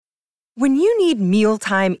When you need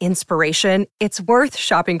mealtime inspiration, it's worth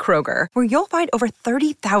shopping Kroger, where you'll find over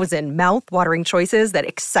 30,000 mouth-watering choices that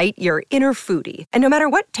excite your inner foodie. And no matter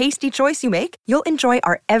what tasty choice you make, you'll enjoy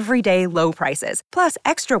our everyday low prices, plus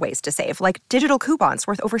extra ways to save, like digital coupons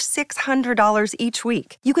worth over $600 each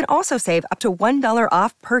week. You can also save up to $1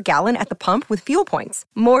 off per gallon at the pump with fuel points.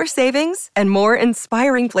 More savings and more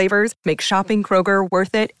inspiring flavors make shopping Kroger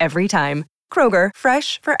worth it every time. Kroger,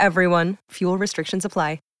 fresh for everyone. Fuel restrictions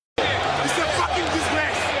apply.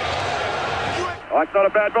 Oh, it's not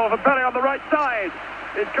a bad ball for Pele on the right side.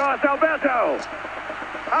 It's Carlos Alberto.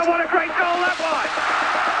 And what a great goal that was!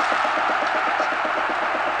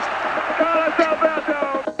 Carlos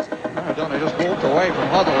Alberto. Maradona just walked away from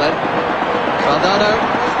Huddle then. Maradona,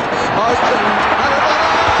 smoked and Maradona!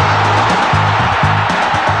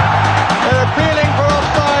 They're appealing for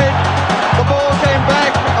offside. The ball came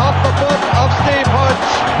back off the foot of Steve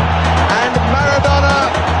Hodge. And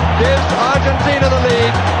Maradona gives Argentina the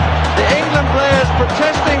lead. The England players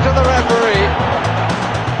protesting to the referee.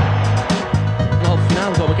 De halve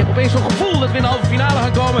finale komen. Ik heb opeens zo'n gevoel dat we in de halve finale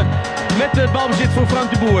gaan komen. Met de balbezit voor Frank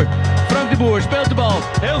de Boer. Frank de Boer speelt de bal.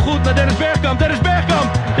 Heel goed naar Dennis Bergkamp. Dennis Bergkamp.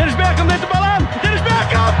 Dennis Bergkamp neemt de bal aan. Dennis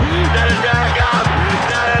Bergkamp. Dennis Bergkamp.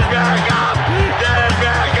 Dennis Bergkamp. Dennis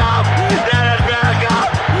Bergkamp. Dennis Bergkamp.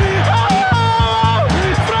 Oh!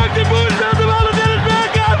 Frank de Boer speelt de bal naar Dennis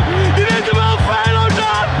Bergkamp. Die neemt de bal feilloos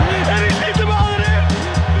aan. En die schiet de bal erin.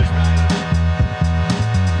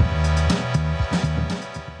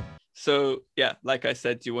 So, yeah, like I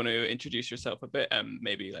said, do you want to introduce yourself a bit and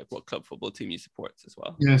maybe like what club football team you support as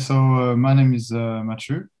well? Yeah, so my name is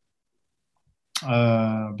Mathieu.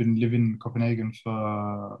 I've been living in Copenhagen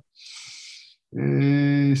for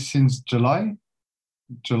since July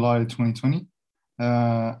 2020.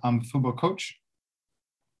 I'm a football coach.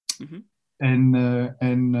 Mm-hmm. And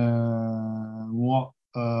what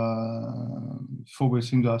football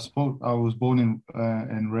team that I support, I was born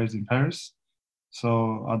and raised in Paris.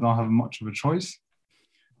 So I don't have much of a choice,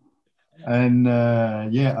 and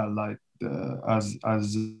yeah, I like as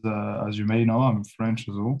you may know, I'm French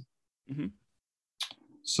as well. Mm-hmm.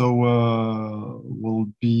 So we'll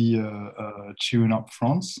be cheering up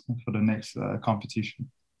France for the next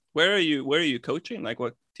competition. Where are you coaching? Like,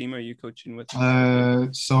 what team are you coaching with?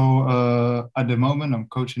 So at the moment, I'm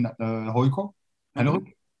coaching at Hoiko. Hello.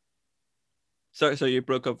 Mm-hmm. So you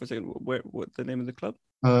broke up for a second. What's the name of the club?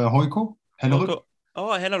 Hoiko. Hello.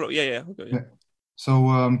 Oh, hello. Yeah. Okay, yeah. So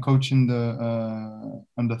I'm coaching the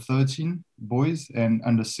under 13 boys and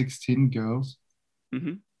under 16 girls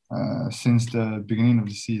since the beginning of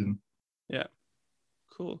the season. Yeah,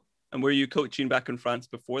 cool. And were you coaching back in France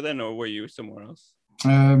before then, or were you somewhere else?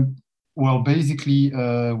 Well, basically,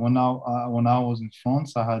 when I was in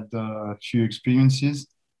France, I had a few experiences,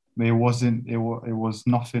 but it was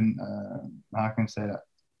nothing. How can I say that?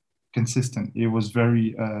 Consistent. It was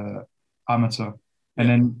very amateur. And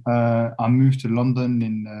then I moved to London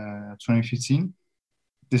in 2015.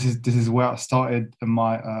 This is where I started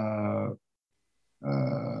my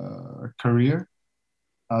career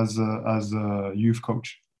as a youth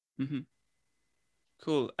coach. Mm-hmm.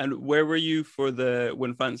 Cool. And where were you for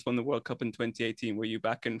when France won the World Cup in 2018? Were you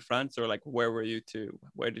back in France, or like where were you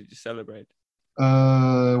where did you celebrate?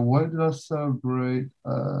 Where did I celebrate?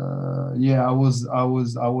 Yeah, I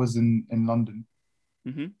was in London.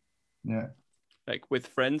 Mm-hmm. Yeah. Like with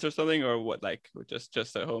friends or something, or what? Like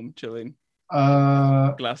just at home chilling,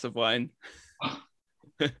 glass of wine.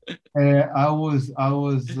 I was no.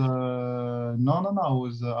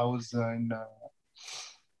 I was in.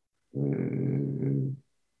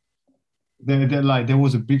 There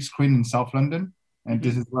was a big screen in South London, and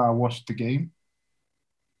this is where I watched the game.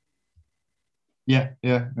 Yeah,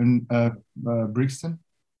 in Brixton.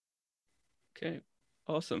 Okay,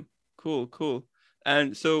 awesome, cool.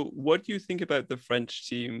 And so what do you think about the French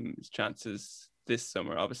team's chances this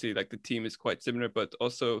summer? Obviously, like the team is quite similar, but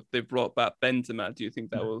also they brought back Benzema. Do you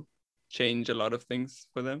think that will change a lot of things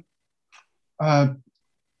for them?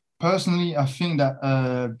 Personally, I think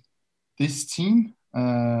that this team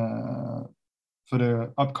for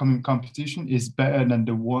the upcoming competition is better than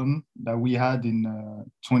the one that we had in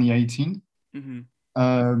 2018.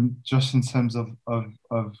 Mm-hmm. Just in terms of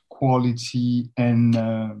quality and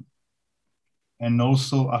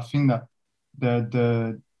also I think that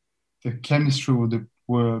the chemistry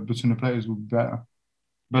between the players would be better.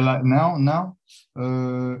 But like now,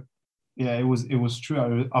 yeah, it was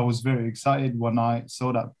true. I was very excited when I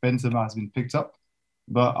saw that Benzema has been picked up.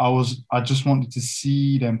 But I just wanted to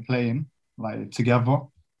see them playing like together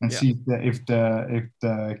and see if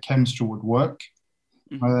the chemistry would work.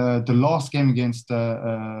 Mm-hmm. The last game against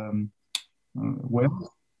Wales,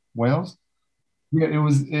 Wales. Yeah, it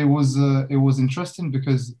was interesting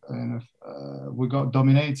because we got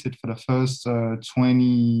dominated for the first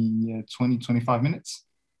 25 minutes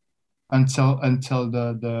until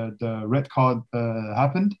the red card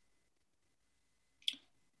happened.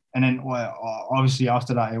 And then, well, obviously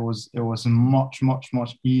after that, it was much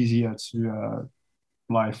easier to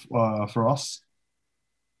for us.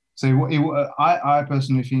 So I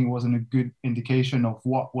personally think it wasn't a good indication of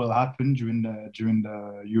what will happen during the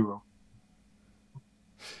Euro.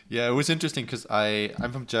 Yeah, it was interesting because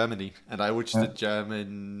I'm from Germany and I watched the Yeah,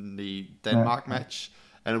 Germany yeah, Denmark match,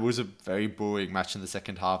 and it was a very boring match in the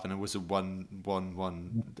second half, and it was a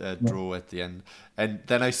 1-1 yeah, draw at the end. And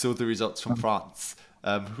then I saw the results from France,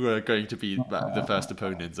 who are going to be the first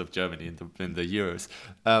opponents of Germany in the Euros.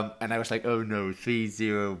 And I was like, oh no,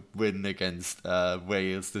 3-0 win against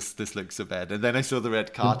Wales. This looks so bad. And then I saw the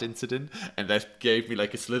red card incident, and that gave me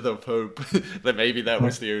like a slither of hope that maybe that yeah.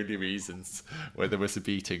 was the only reasons why there was a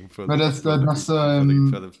beating for But the for the that's for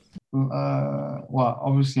the. well,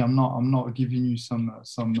 obviously I'm not giving you some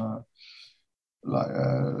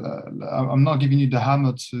I'm not giving you the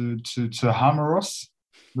hammer to hammer us,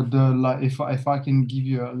 but like if I can give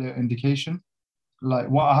you a little indication, like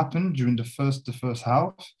what happened during the first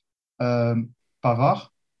half, Pavard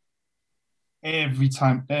every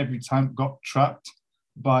time got trapped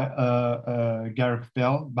by Gareth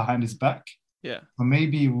Bale behind his back. Yeah. So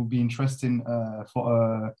maybe it will be interesting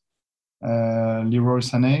for Leroy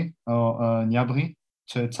Sané or Gnabry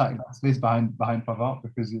to attack that space behind Pavard,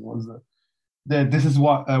 because it was this is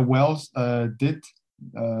what Wales did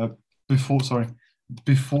uh, before sorry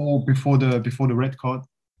before the red card,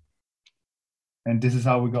 and this is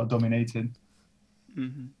how we got dominated.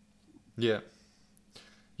 Mm-hmm. Yeah.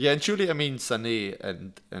 Yeah, and surely, I mean, Sané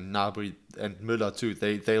and Gnabry and Müller too.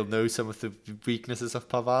 They'll know some of the weaknesses of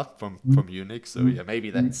Pavard from Munich. So yeah, maybe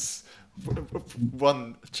that's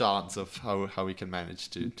one chance of how we can manage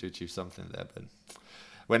to achieve something there. But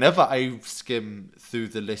whenever I skim through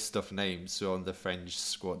the list of names who are on the French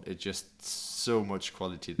squad, it's just so much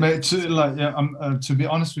quality there. But to be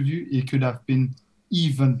honest with you, it could have been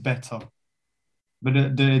even better.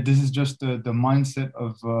 But this is just the mindset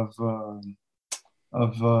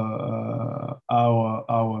of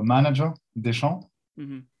our manager Deschamps.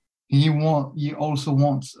 Mm-hmm. He also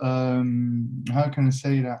wants how can I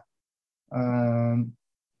say that,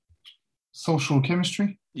 social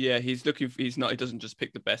chemistry. Yeah, he's looking for, he doesn't just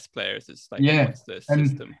pick the best players. It's like Yeah, he wants the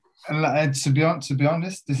system. And to be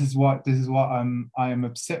honest, this is what I am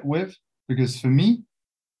upset with, because for me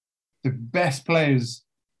the best players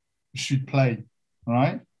should play,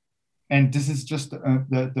 right? And this is just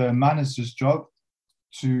the manager's job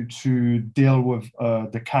to deal with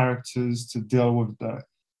the characters, to deal with the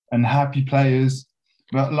unhappy players.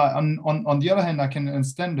 But like on the other hand, I can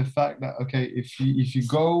understand the fact that, okay, if you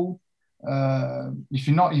go if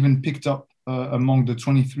you're not even picked up among the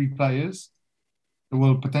 23 players who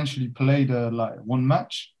will potentially play the like one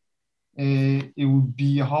match, it would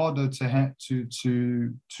be harder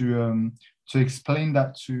to explain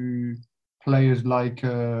that to players like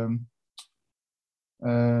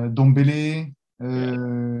Dombele,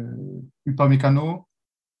 Upamecano.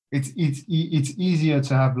 It's easier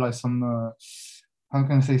to have like some how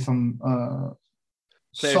can I say, some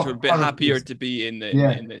Players who are a bit happier to be in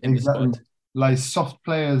the squad. Like soft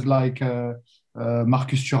players like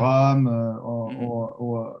Marcus Thuram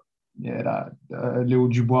or Leo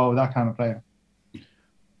Dubois, or that kind of player.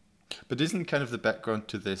 But isn't kind of the background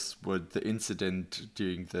to this what the incident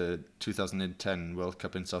during the 2010 World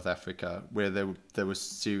Cup in South Africa, where there was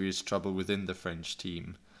serious trouble within the French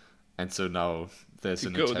team, and so now there's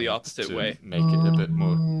an attempt the opposite to way, make it a bit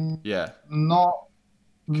more,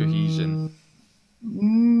 cohesion.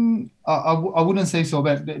 I wouldn't say so,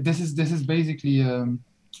 but this is basically as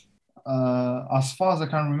far as I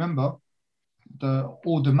can remember,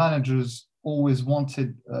 all the managers always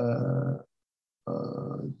wanted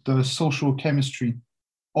the social chemistry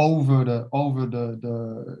over the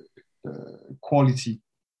quality,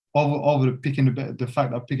 over the picking the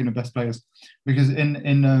fact of picking the best players, because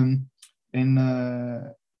in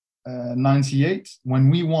 98,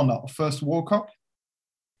 when we won our first World Cup,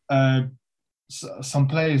 some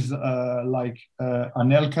players like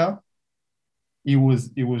Anelka, he was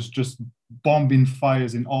just bombing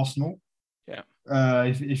fires in Arsenal. Yeah.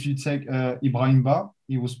 If you take Ibrahim Ba,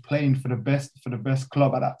 he was playing for the best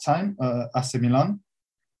club at that time, AC Milan.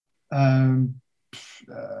 I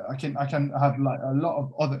can have like a lot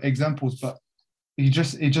of other examples, but he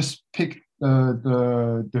just picked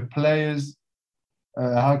the players.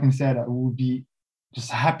 How can I say that, would be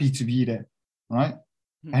just happy to be there, right?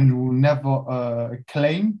 and will never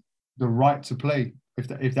claim the right to play,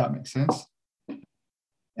 if that makes sense.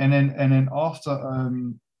 And then after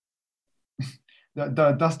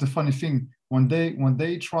that's the funny thing. When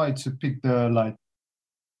they tried to pick the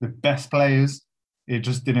best players, it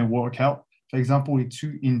just didn't work out. For example,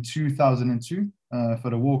 in 2002, for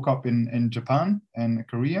the World Cup in Japan and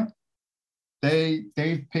Korea, they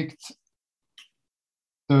picked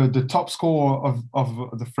the top scorer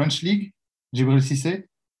of the French league, Djibril Cissé,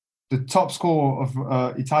 the top scorer of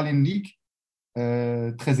Italian league,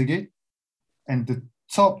 Trezeguet, and the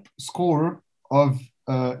top scorer of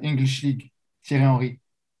English league, Thierry Henry.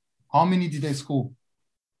 How many did they score?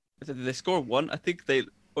 Did they score one? I think they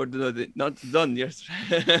not done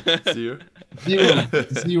yesterday. Zero.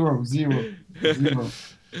 Zero.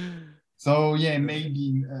 So yeah,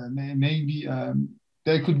 maybe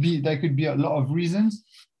there could be a lot of reasons.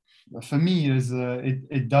 But for me,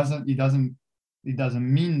 it doesn't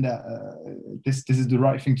mean that this is the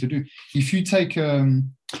right thing to do. If you take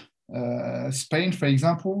Spain, for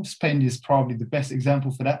example, Spain is probably the best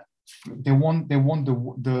example for that. They won the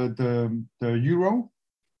Euro,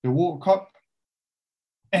 the World Cup,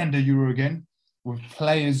 and the Euro again with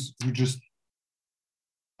players who just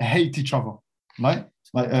hate each other, right?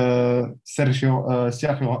 Like Sergio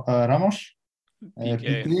Ramos,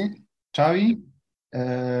 Piqué, Xavi,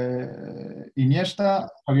 Iniesta,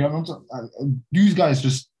 Javier Alonso. These guys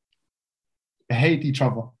just hate each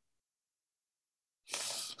other.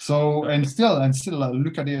 So and still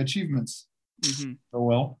look at their achievements. Mm-hmm. So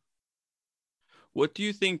well. What do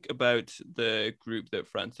you think about the group that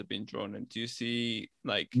France have been drawn in? Do you see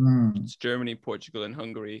it's Germany, Portugal, and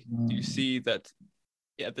Hungary? Do you see that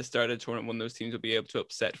at the start of the tournament, one of those teams will be able to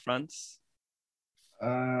upset France?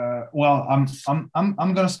 Well, I'm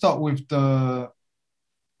gonna start with the.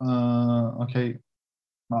 Okay,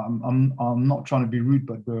 I'm not trying to be rude,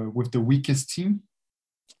 but with the weakest team.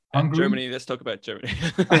 Germany. Let's talk about Germany.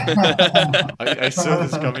 I saw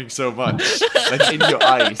this coming so much, like in your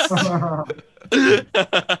eyes.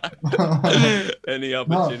 Any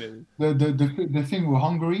opportunity? No, the thing with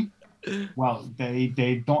Hungary, well,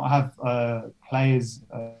 they don't have players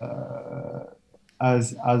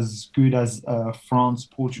as good as France,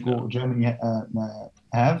 Portugal, Germany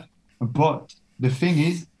have. But the thing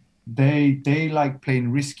is, they like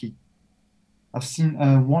playing risky. I've seen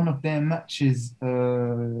one of their matches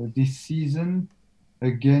this season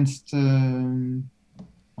against,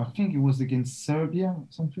 I think it was against Serbia or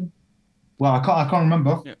something. Well, I can't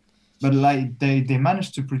remember, but like they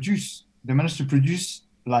managed to produce. They managed to produce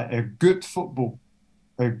like a good football,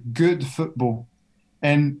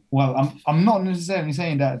 and well, I'm not necessarily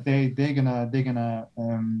saying that they're gonna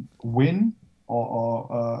win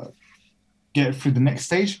or get through the next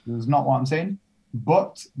stage. That's not what I'm saying.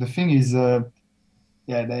 But the thing is, they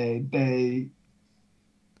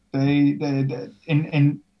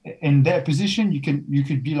in their position, you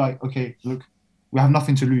could be like, okay, look, we have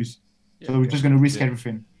nothing to lose, so we're just going to risk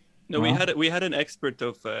everything. No, we had an expert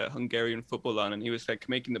of Hungarian football on, and he was like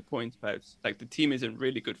making the point about like the team is in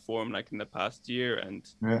really good form, like in the past year,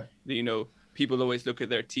 and people always look at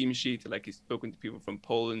their team sheet. Like he's spoken to people from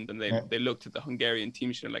Poland, and they looked at the Hungarian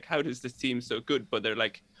team sheet and like, how does this team so good? But they're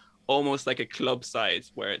like almost like a club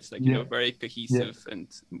size where it's like very cohesive and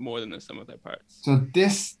more than the sum of their parts. So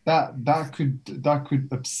that could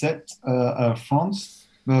upset France.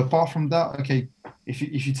 But apart from that, okay,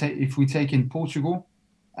 if we take in Portugal,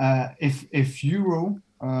 if Euro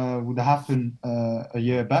would happen a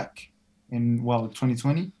year back in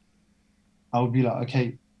 2020, I would be like,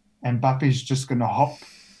 okay, Mbappe is just gonna hop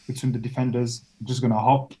between the defenders, just gonna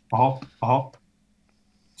hop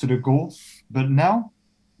to the goal. But now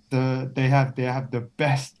they have the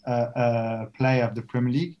best player of the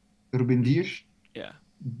Premier League, Ruben Dias. Yeah.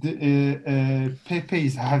 Pepe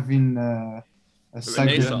is having a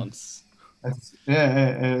renaissance.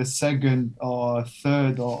 A second or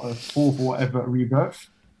third or a fourth or whatever rebirth.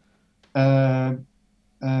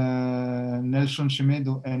 Nelson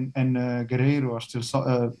Semedo and Guerreiro are still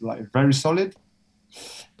very solid.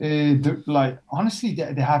 Honestly,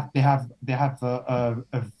 they have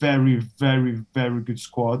a very very good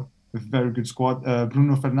squad.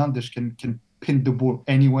 Bruno Fernandes can pin the ball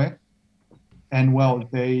anywhere, and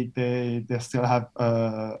they still have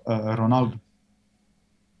Ronaldo.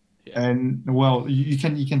 Yeah. And you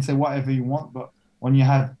can say whatever you want, but when you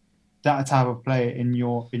have that type of player in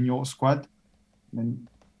your squad, then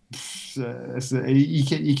he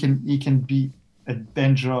can be a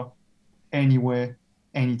danger anywhere,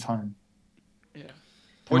 anytime. Yeah,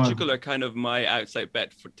 Portugal are kind of my outside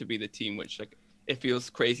bet to be the team which like it feels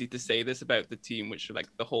crazy to say this about the team which are like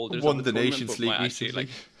the holders Won of the tournament, Nations but League might actually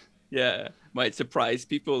recently. might surprise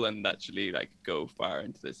people and actually like go far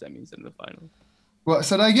into the semis and the final. What?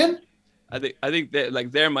 Say that again? I think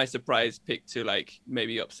they're my surprise pick to like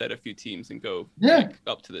maybe upset a few teams and go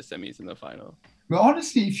up to the semis and the final. But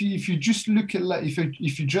honestly, if you just look at like if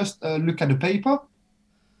you just look at the paper,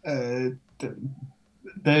 it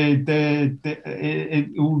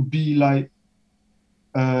would be like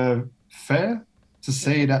fair to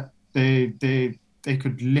say that they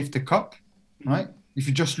could lift the cup, right? If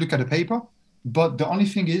you just look at the paper. But the only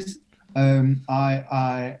thing is,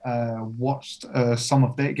 I watched some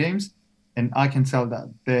of their games, and I can tell that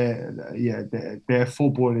their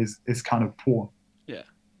football is kind of poor. Yeah.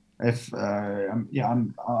 If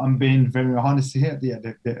I'm being very honest here. Yeah,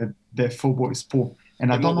 their football is poor,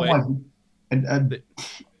 and I don't know why. And they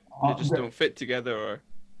just don't fit together, or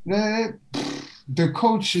the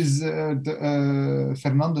coach is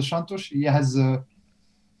Fernando Santos. He has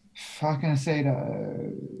how can I say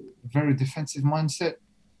that, very defensive mindset.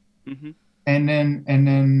 Mm-hmm. And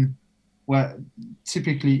then well,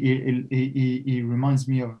 typically he reminds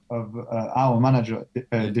me of our manager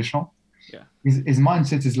Deschamps. Yeah. His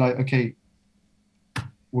mindset is like, okay,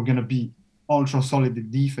 we're gonna be ultra solid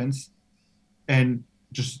in defense and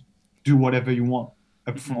just do whatever you want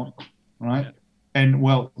up front, right? Yeah. And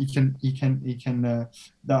well, he can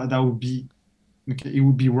that would be okay. It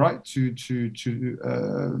would be right to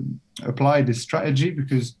apply this strategy,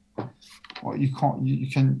 because well, you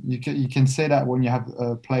can say that when you have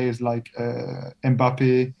players like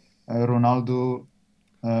Mbappe, Ronaldo,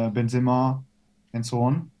 Benzema, and so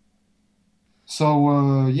on.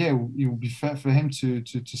 So it would be fair for him to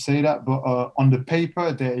say that, but on the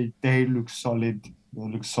paper they look solid. They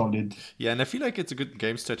look solid. Yeah, and I feel like it's a good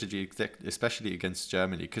game strategy, especially against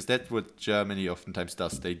Germany, because that's what Germany oftentimes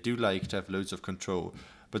does. They do like to have loads of control,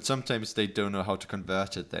 but sometimes they don't know how to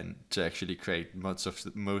convert it then to actually create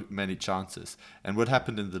many chances. And what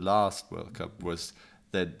happened in the last World Cup was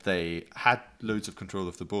that they had loads of control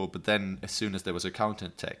of the ball, but then as soon as there was a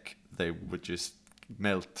counter-attack, they would just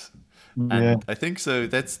melt. Yeah. And I think so.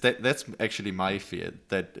 That's actually my fear,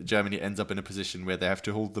 that Germany ends up in a position where they have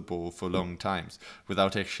to hold the ball for long times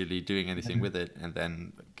without actually doing anything with it, and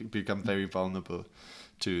then become very vulnerable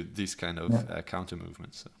to these kind of counter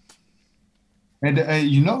movements. So. And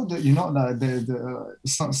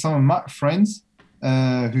some of my friends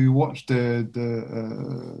who watched the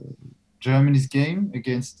Germany's game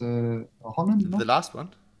against Holland. The last one.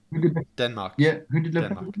 Denmark. Yeah, who did they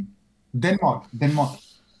play? Denmark.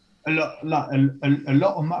 A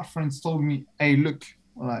lot of my friends told me, "Hey, look,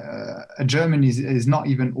 Germany is not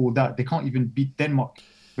even all that. They can't even beat Denmark."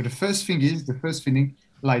 But the first thing,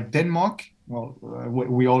 like Denmark. Well,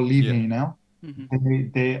 we all live here now.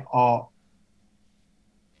 Mm-hmm. They are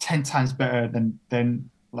 10 times better than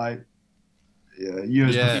like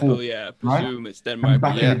years before. People, presume it's Denmark. And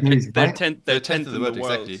back in the days, they're 10th in the world.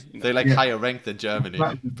 Exactly. You know? They're like higher ranked than Germany,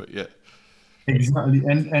 but yeah. Exactly,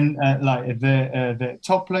 and like the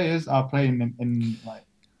top players are playing in like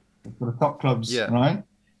for the top clubs, right?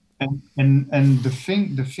 And the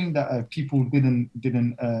thing that people didn't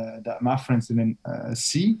that my friends didn't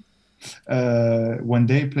see when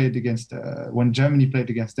they played against when Germany played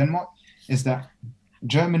against Denmark is that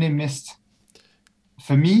Germany missed,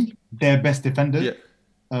 for me, their best defender,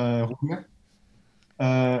 their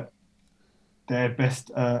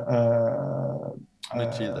best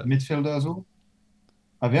midfielder as well,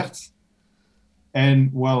 Havertz.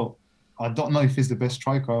 And well, I don't know if he's the best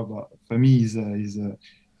striker, but for me,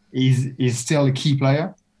 he's still a key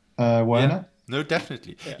player. Werner. No,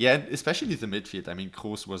 definitely. Yeah, and especially the midfield. I mean,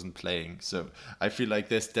 Kroos wasn't playing, so I feel like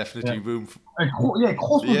there's definitely room for...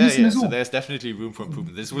 Kroos was missing as well. So there's definitely room for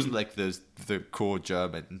improvement. This wasn't like the core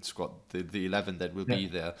German squad, the 11 that will be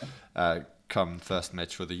there come first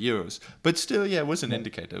match for the Euros. But still, it was an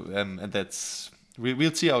indicator, and that's...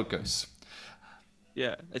 We'll see how it goes.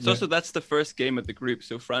 Yeah, it's also that's the first game of the group.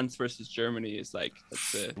 So France versus Germany is like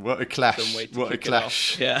what a clash! What a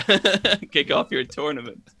clash! Yeah, kick off your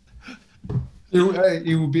tournament. It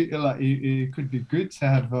would be like it could be good to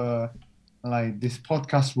have like this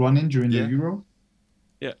podcast running during the Euro.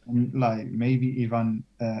 Yeah, and like maybe even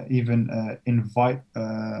invite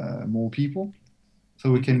more people,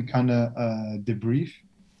 so we can kind of debrief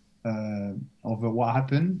over what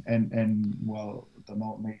happened and well.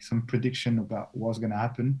 Make some prediction about what's going to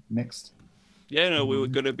happen next. Yeah, no, we were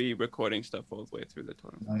going to be recording stuff all the way through the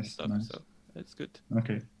tournament. Nice. So it's good.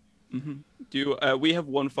 Okay. Mm-hmm. Do you, we have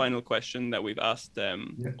one final question that we've asked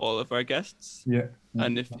all of our guests. Yeah.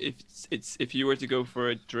 And if you were to go for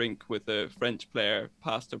a drink with a French player,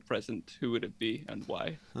 past or present, who would it be and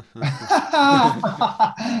why?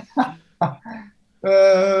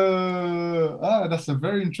 That's a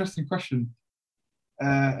very interesting question.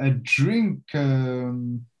 A drink.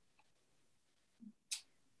 Wait.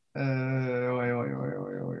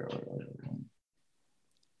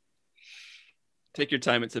 Take your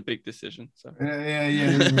time. It's a big decision. So.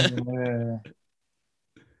 Yeah.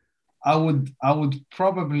 I would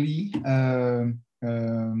probably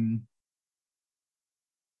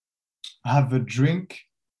have a drink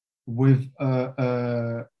with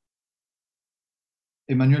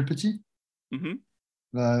Emmanuel Petit,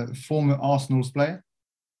 former Arsenal's player.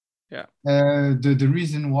 Yeah. The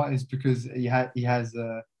reason why is because he has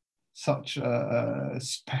such a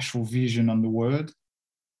special vision on the world,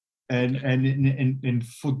 and in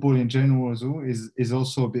football in general as well is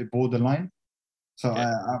also a bit borderline. So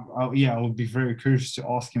I would be very curious to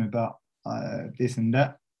ask him about this and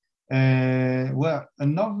that. Well,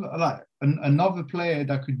 another player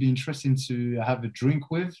that could be interesting to have a drink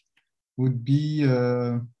with would be.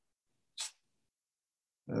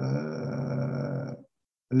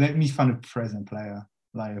 Let me find a present player,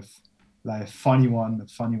 like a funny one.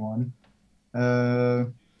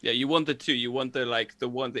 Yeah, you want the two. You want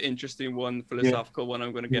the interesting one, philosophical one.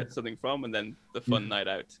 I'm going to get something from, and then the fun night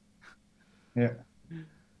out. Yeah,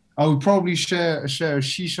 I would probably share a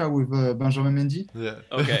shisha with Benjamin Mendy. Yeah.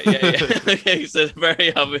 Okay. Yeah. Okay, so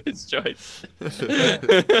very obvious choice.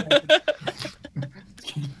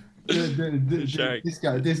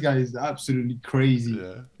 This guy is absolutely crazy.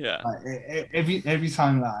 Yeah. Every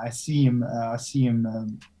time I see him,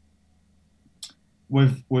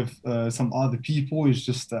 with some other people, it's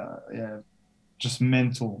just just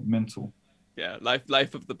mental. Yeah,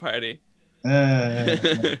 life of the party.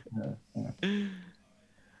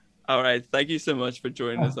 All right, thank you so much for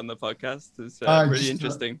joining us on the podcast. It's really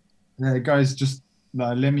interesting. Guys, just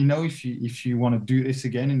let me know if you want to do this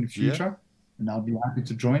again in the future, and I'll be happy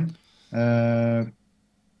to join.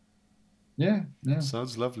 Yeah.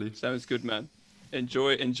 Sounds lovely. Sounds good, man.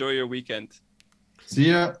 Enjoy your weekend. See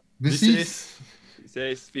ya. Be safe.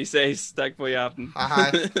 Be safe. Tack på aften.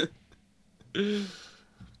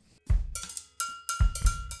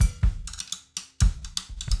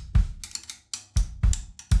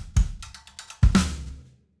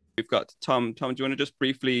 We've got Tom. Tom, do you want to just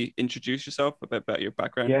briefly introduce yourself about your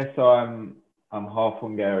background? Yeah, so I'm half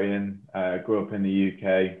Hungarian. Grew up in the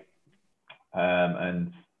UK,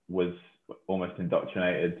 and was almost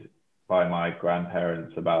indoctrinated by my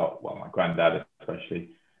grandparents my granddad especially,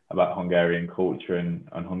 about Hungarian culture and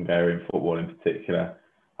Hungarian football in particular.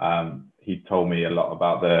 He told me a lot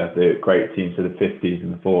about the great teams of the 50s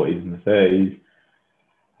and the 40s and the 30s.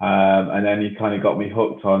 And then he kind of got me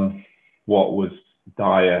hooked on what was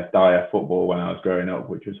dire football when I was growing up,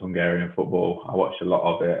 which was Hungarian football. I watched a lot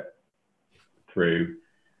of it through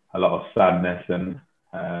a lot of sadness and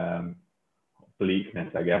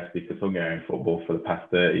bleakness, I guess, because Hungarian football for the past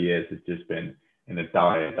 30 years has just been in a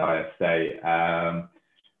dire state.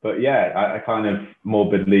 But yeah, I kind of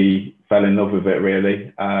morbidly fell in love with it,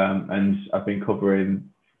 really. And I've been covering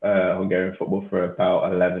Hungarian football for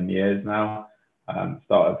about 11 years now.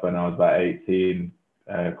 Started when I was about 18,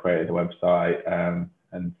 created a website.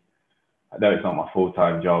 And though it's not my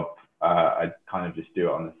full-time job, I kind of just do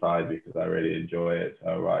it on the side because I really enjoy it. So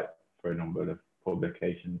I write for a number of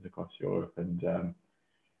publications across Europe. And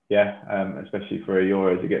especially for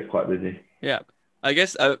Euros, it gets quite busy. Yeah. I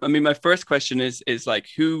guess, I mean, my first question is like,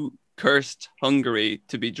 who cursed Hungary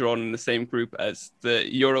to be drawn in the same group as the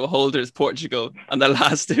Euro holders, Portugal, and the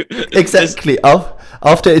last two? Exactly.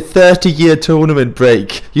 After a 30-year tournament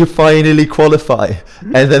break, you finally qualify,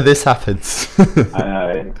 and then this happens. I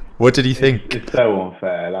know. What did you think? It's so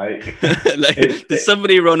unfair. Like did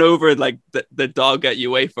somebody run over like the dog at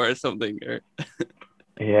UEFA or something? Or...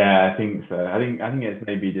 Yeah, I think so. I think it's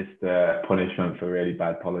maybe just a punishment for really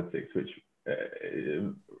bad politics, which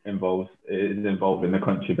is involved in the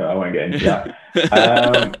country, but I won't get into that.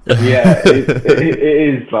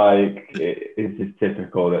 It's just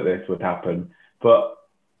typical that this would happen, but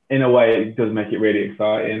in a way it does make it really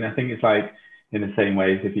exciting. I think it's like in the same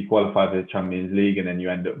way as if you qualify for the Champions League and then you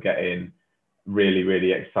end up getting really,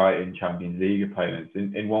 really exciting Champions League opponents.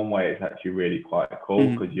 In one way, it's actually really quite cool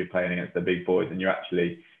because you're playing against the big boys and you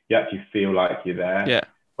actually feel like you're there. Yeah.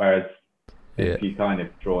 Whereas if you're kind of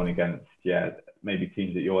drawn against, maybe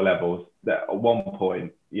teams at your levels, that at one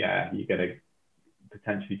point, you're going to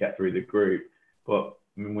potentially get through the group, but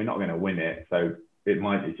I mean, we're not going to win it. So it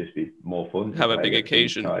might just be more fun to have a big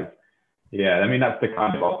occasion. Yeah, I mean, that's the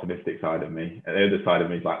kind of optimistic side of me. The other side of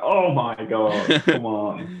me is like, oh my God, come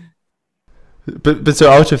on. But so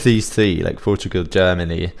out of these three, like Portugal,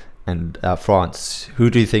 Germany, and France, who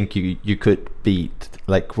do you think you could beat?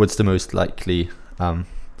 Like, what's the most likely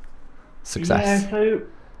success? Yeah, so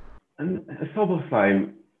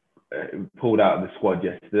Szoboszlai pulled out of the squad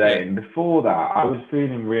yesterday, and before that, I was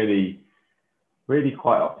feeling really, really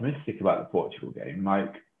quite optimistic about the Portugal game.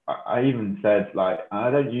 Like, I even said, like,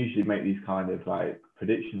 I don't usually make these kind of like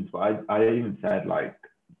predictions, but I even said, like,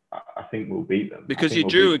 I think we'll beat them. Because you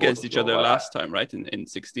drew against each other last time, right? In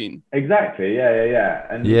 16. Exactly. Yeah.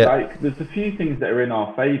 And Yeah. like, there's a few things that are in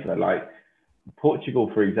our favour. Like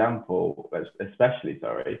Portugal, for example, especially,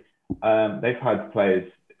 they've had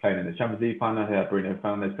players playing in the Champions League final. They had Bruno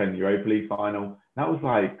Fernandes playing the Europa League final. That was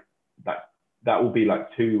like that will be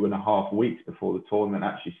like 2.5 weeks before the tournament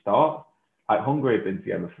actually starts. Like Hungary have been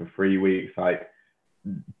together for 3 weeks, like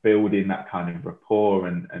building that kind of rapport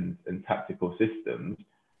and tactical systems.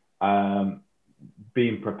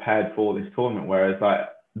 Being prepared for this tournament, whereas like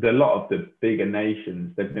a lot of the bigger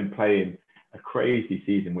nations, they've been playing a crazy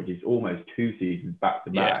season, which is almost 2 seasons back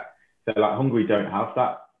to back. So like Hungary don't have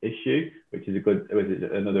that issue, which is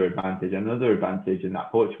another advantage. Another advantage in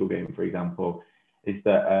that Portugal game, for example, is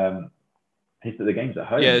that the game's at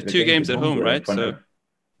home. Yeah, the 2 games at home, right?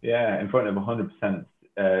 In front of 100%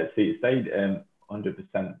 seated stadium,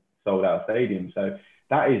 100% sold out stadium. So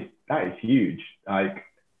that is huge. Like,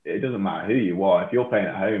 it doesn't matter who you are. If you're playing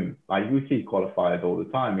at home, like we see qualifiers all the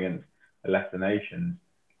time against the lesser nations,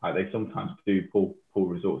 like they sometimes do pull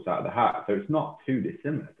results out of the hat. So it's not too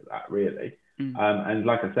dissimilar to that, really. And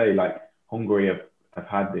like I say, like Hungary have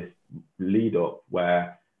had this lead up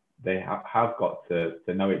where they have got to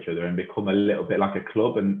know each other and become a little bit like a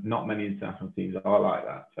club, and not many international teams are like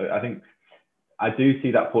that. So I think I do see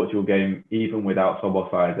that Portugal game, even without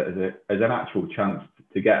Szoboszlai, as an actual chance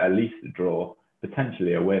to get at least a draw,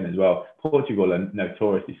 potentially a win as well. Portugal are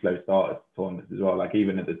notoriously slow starters to tournaments as well. Like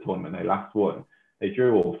even at the tournament they last won, they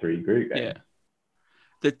drew all 3 group games. Yeah.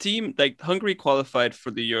 The team, like Hungary qualified for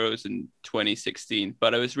the Euros in 2016,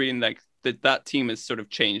 but I was reading like that team has sort of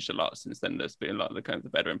changed a lot since then. There's been a lot of the kind of the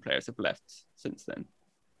veteran players have left since then.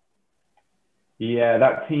 Yeah,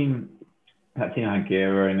 that team had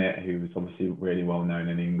Gira in it, who was obviously really well known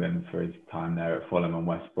in England for his time there at Fulham and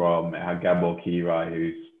West Brom. It had Gabor Kiraly,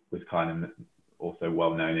 who was kind of also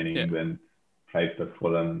well known in England, played for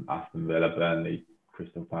Fulham, Aston Villa, Burnley,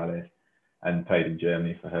 Crystal Palace, and played in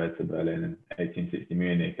Germany for Hertha Berlin in 1860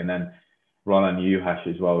 Munich. And then Roland Juhas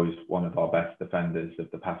as well, who's one of our best defenders of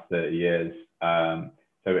the past 30 years. So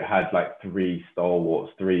it had like 3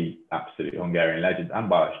 stalwarts, 3 absolute Hungarian legends, and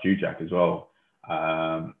Balázs Zsuzsak as well,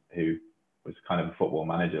 who was kind of a football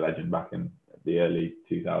manager legend back in the early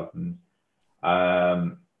 2000s.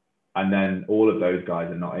 And then all of those guys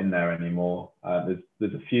are not in there anymore.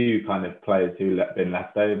 There's a few kind of players who have been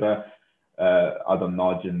left over. Adam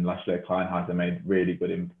Nagy and Laszlo Kleinheiser made really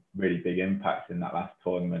big impacts in that last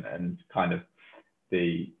tournament, and kind of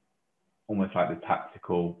almost like the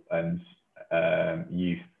tactical and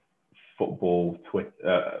youth football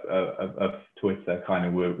of Twitter kind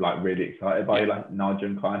of were like really excited by like Nagy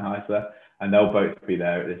and Kleinheiser, and they'll both be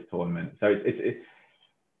there at this tournament. So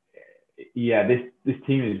this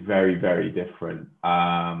team is very, very different.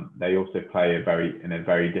 They also play in a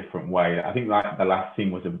very different way. I think like the last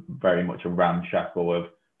team was very much a ramshackle of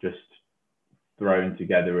just thrown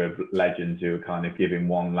together of legends who are kind of giving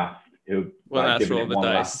one last go.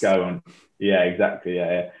 And, exactly.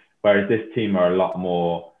 Whereas this team are a lot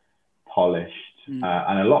more polished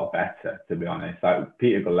and a lot better, to be honest. Like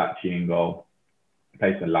Peter Galacci in goal,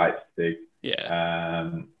 plays for Leipzig.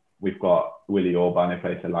 We've got Willy Orban, who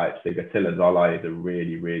plays for Leipzig. Attila Zola is a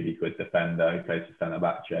really, really good defender who plays for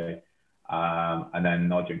Fenerbahce. And then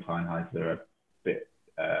Nagy and Kleinheiser are a bit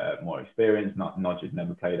more experienced. Nagy's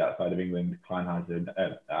never played outside of England. Kleinheiser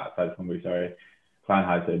outside of Hungary, sorry.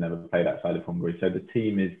 Kleinheiser never played outside of Hungary. So the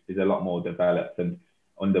team is a lot more developed. And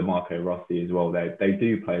under Marco Rossi as well, they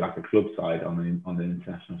do play like a club side on the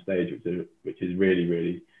international stage, which is really,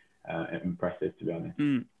 really impressive, to be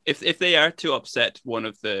honest. If they are to upset one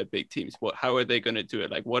of the big teams, how are they going to do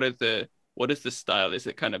it? Like, what is the style? Is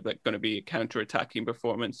it kind of like going to be a counter-attacking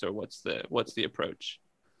performance, or what's the approach?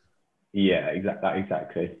 Yeah,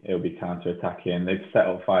 exactly. It'll be counter-attacking. They've set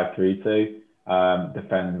up 5-3-2,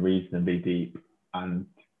 defend reasonably deep and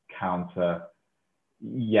counter.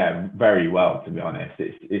 Yeah, very well, to be honest.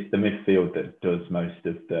 It's the midfield that does most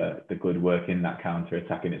of the good work in that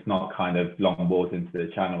counter-attacking. It's not kind of long balls into the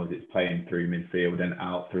channels. It's playing through midfield and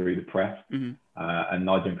out through the press. And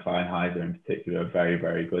Nagy and Kleinheiser in particular are very,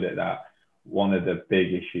 very good at that. One of the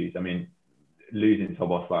big issues, I mean, losing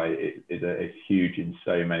Szoboszlai is huge in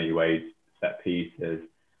so many ways. Set pieces,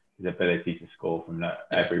 his ability to score from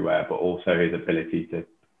everywhere, but also his ability to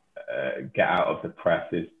get out of the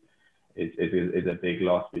press is a big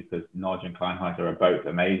loss, because Norge and Kleinheiser are both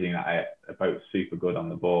amazing at it. They're both super good on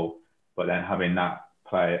the ball, but then having that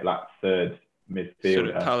third midfielder, sort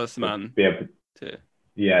of talisman, to be able to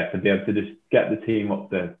be able to just get the team up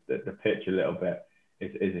the pitch a little bit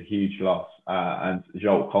is a huge loss. And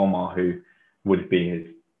Jolt Kolmar, who would be his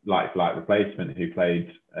like replacement, who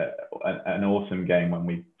played an awesome game when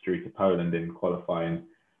we drew to Poland in qualifying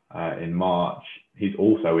in March, he's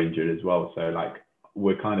also injured as well. So like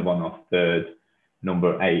we're kind of on our third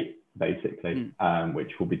number 8 basically,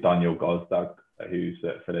 which will be Daniel Gazdag, who's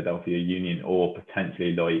at Philadelphia Union, or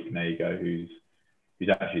potentially Loic Nego, who's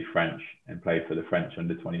actually French and played for the French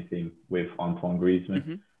under-20 team with Antoine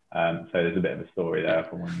Griezmann. So there's a bit of a story there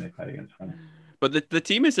from when they played against France. But the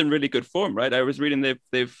team is in really good form, right? I was reading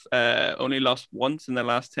they've only lost once in the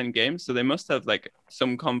last 10 games, so they must have like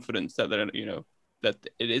some confidence that they're, that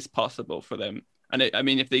it is possible for them. And I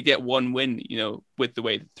mean, if they get one win, with the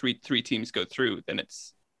way the three teams go through,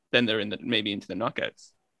 then they're maybe into the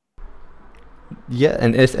knockouts. Yeah,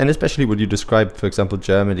 and especially when you described, for example,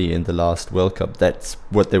 Germany in the last World Cup, that's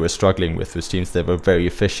what they were struggling with teams that were very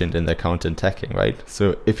efficient in their counter-attacking, right?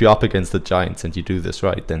 So if you're up against the Giants and you do this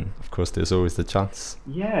right, then of course there's always the chance.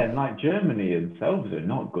 Yeah, and like Germany themselves are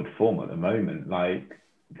not good form at the moment. Like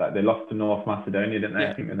they lost to North Macedonia, didn't they?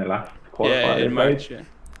 I think in the last qualifier in March.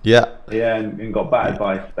 Yeah, and got battered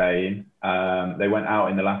by Spain. They went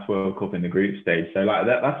out in the last World Cup in the group stage. So like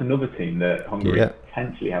that's another team that Hungary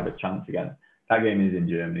potentially have a chance against. That game is in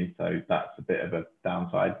Germany, so that's a bit of a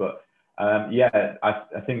downside. But I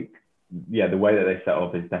think the way that they set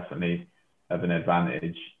up is definitely of an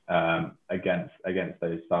advantage against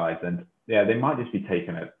those sides. And they might just be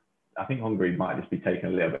taking it. I think Hungary might just be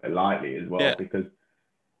taken a little bit lightly as well, because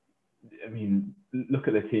I mean, look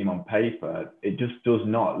at the team on paper. It just does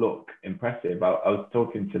not look impressive. I was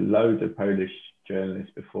talking to loads of Polish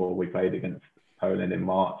journalists before we played against Poland in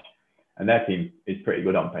March, and their team is pretty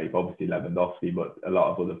good on paper. Obviously Lewandowski, but a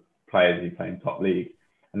lot of other players who play in top leagues.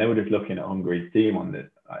 And they were just looking at Hungary's team on the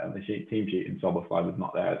team sheet, and Szoboszlai was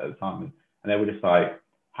not there at the time. And they were just like,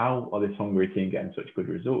 how are this Hungary team getting such good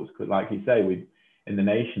results? Because like you say, in the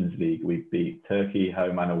Nations League, we beat Turkey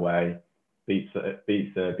home and away, beat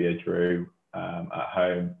Serbia, drew at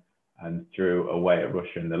home, and drew away at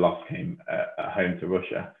Russia, and the loss came at home to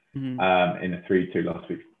Russia in a 3-2 loss,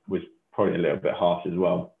 which was probably a little bit harsh as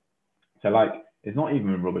well. So like, it's not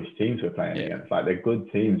even rubbish teams we're playing against. Like, they're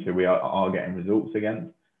good teams who we are getting results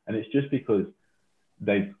against, and it's just because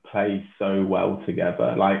they play so well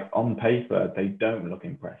together. Like, on paper, they don't look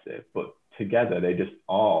impressive, but together they just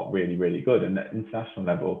are really, really good. And at international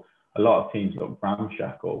level, a lot of teams look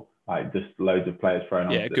ramshackle, like just loads of players thrown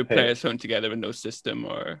on. Yeah, good players thrown together with no system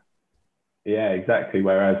or. Yeah, exactly.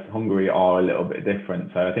 Whereas Hungary are a little bit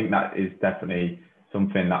different. So I think that is definitely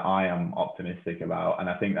something that I am optimistic about. And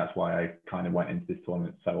I think that's why I kind of went into this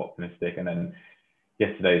tournament so optimistic. And then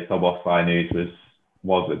yesterday's Szoboszlai news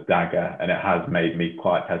was a dagger, and it has made me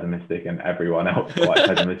quite pessimistic and everyone else quite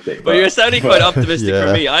pessimistic. But you're sounding quite optimistic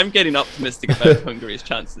for me. I'm getting optimistic about Hungary's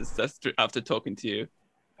chances. That's after talking to you.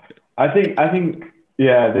 I think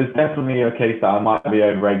there's definitely a case that I might be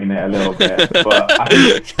over-egging it a little bit. But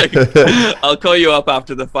I'll call you up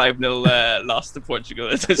after the 5-0 loss to Portugal.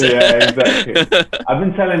 Yeah, exactly. I've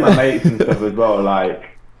been telling my mates and stuff as well, like,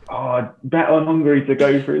 bet on Hungary to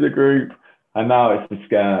go through the group. And now it's just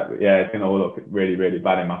it's going to all look really, really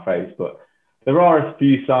bad in my face. But there are a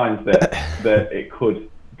few signs that it could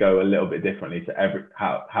go a little bit differently to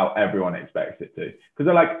how everyone expects it to. Because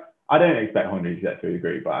they're like, I don't expect Hungary to get through the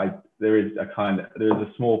group, but there is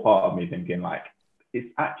a small part of me thinking, like, it's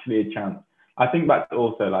actually a chance. I think back to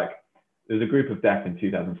also, like, there's a group of death in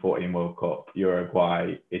 2014 World Cup,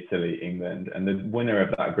 Uruguay, Italy, England, and the winner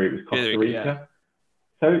of that group was Costa Rica. Yeah.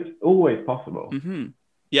 So it's always possible. Mm-hmm.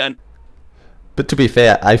 Yeah. But to be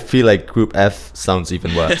fair, I feel like Group F sounds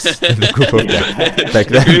even worse than the Group of Death back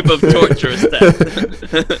then. The Group of Torturous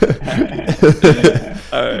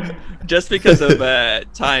Death. Just because of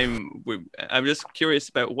time, I'm just curious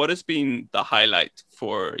about what has been the highlight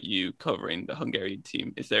for you covering the Hungarian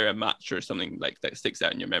team. Is there a match or something like that sticks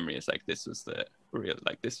out in your memory? It's like this was the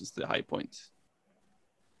high point.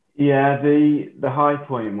 Yeah, the high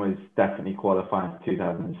point was definitely qualifying for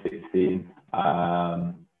 2016.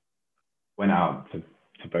 Went out to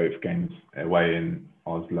both games away in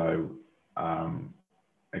Oslo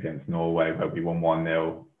against Norway, where we won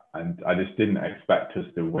 1-0. And I just didn't expect us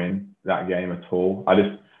to win that game at all.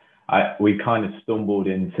 We kind of stumbled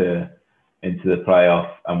into into the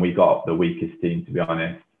playoff, and we got the weakest team, to be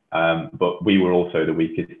honest. But we were also the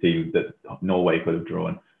weakest team that Norway could have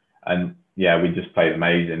drawn. And yeah, we just played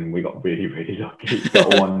amazing. We got really, really lucky.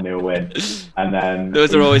 Got a 1-0 win. And then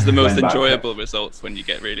those are always the most enjoyable results, when you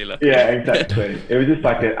get really lucky. Yeah, exactly. It was just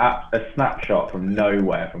like a snapshot from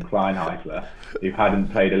nowhere from Kleinheisler, who hadn't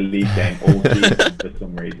played a league game all season for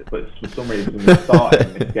some reason. But for some reason, we started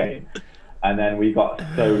in this game. And then we got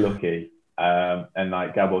so lucky. And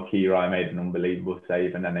like Gabor Kirai made an unbelievable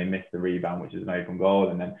save, and then they missed the rebound, which is an open goal.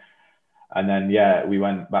 And then yeah, we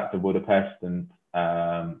went back to Budapest, and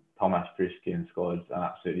Tomáš Priskin scored an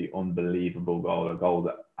absolutely unbelievable goal, a goal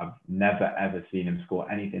that I've never ever seen him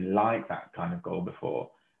score anything like that kind of goal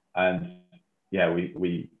before. And yeah,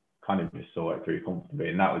 we kind of just saw it through comfortably,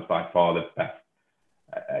 and that was by far the best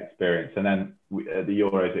experience. And then at the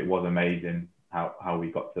Euros, it was amazing how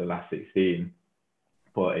we got to the last 16,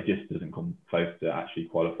 but it just doesn't come close to actually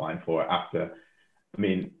qualifying for it after. I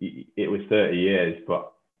mean, it was 30 years,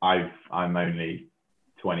 but I'm only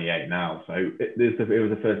 28 now, so it was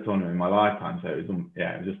the first tournament in my lifetime, so it was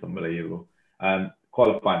just unbelievable.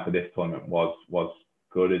 Qualifying for this tournament was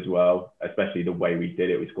good as well, especially the way we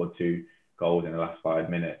did it. We scored 2 goals in the last 5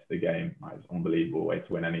 minutes of the game. It was an unbelievable way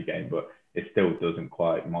to win any game, but it still doesn't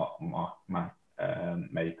quite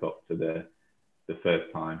make up to the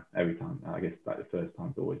first time. Every time, I guess, like the first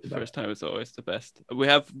time's always the best. First time is always the best. We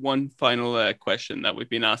have one final question that we've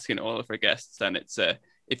been asking all of our guests, and it's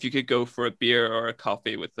if you could go for a beer or a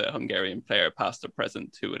coffee with a Hungarian player, past or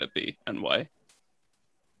present, who would it be and why?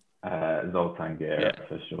 Zoltán Gera,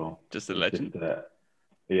 for sure. Just a legend. A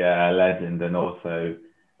legend, and also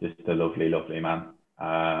just a lovely, lovely man,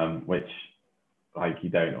 which like you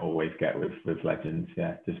don't always get with legends.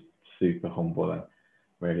 Yeah, just super humble and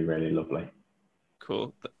really, really lovely.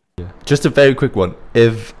 Cool. Yeah. Just a very quick one.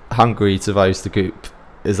 If Hungary survives the group,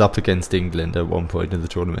 is up against England at one point in the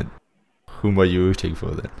tournament, whom are you rooting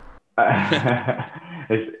for then?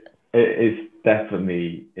 It's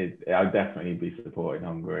definitely. I'll definitely be supporting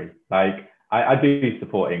Hungary. Like I do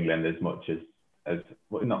support England as much as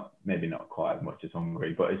well, maybe not quite as much as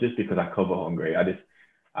Hungary, but it's just because I cover Hungary.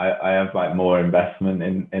 I have like more investment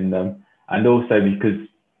in them, and also because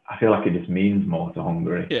I feel like it just means more to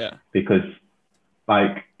Hungary. Yeah. Because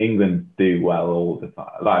like England do well all the time.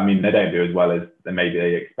 Like, I mean, they don't do as well as maybe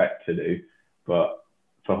they expect to do, but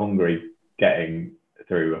for Hungary getting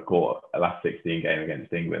through a last 16 game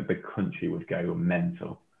against England, the country would go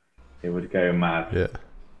mental. It would go mad. Yeah.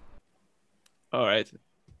 All right.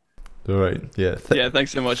 Yeah.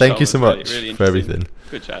 Thanks so much. Thank Tom. you so much really for everything.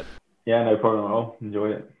 Good chat. Yeah, no problem at all.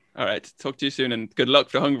 Enjoy it. All right. Talk to you soon, and good luck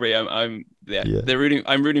for Hungary. They're rooting.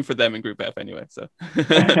 I'm rooting for them in Group F anyway. So.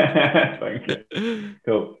 Thank you.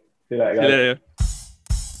 Cool. See you later, guys. See you later.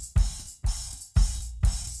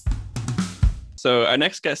 So our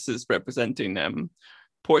next guest is representing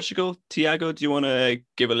Portugal. Tiago, do you want to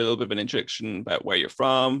give a little bit of an introduction about where you're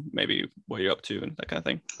from, maybe what you're up to and that kind of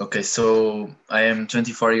thing? Okay, so I am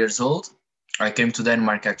 24 years old. I came to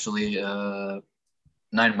Denmark actually 9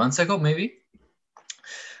 months ago, maybe.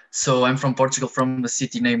 So I'm from Portugal, from a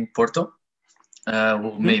city named Porto.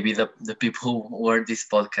 Maybe the people who heard this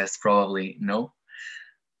podcast probably know.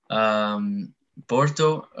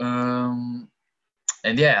 Porto.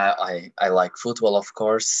 And yeah, I like football, of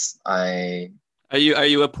course. Are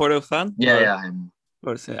you a Porto fan? Yeah, I'm.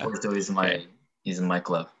 Yeah. Porto is my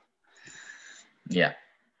club. Yeah,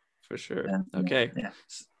 for sure. And, okay. Yeah.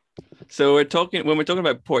 So when we're talking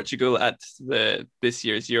about Portugal at this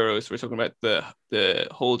year's Euros, we're talking about the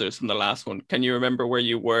holders from the last one. Can you remember where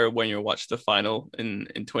you were when you watched the final in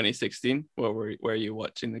 2016? Where were you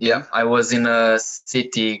watching the game? Yeah, I was in a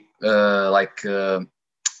city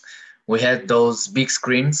we had those big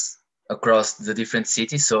screens across the different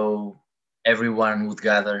cities, so everyone would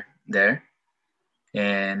gather there,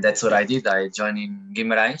 and that's what I did. I joined in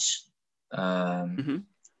Guimarães.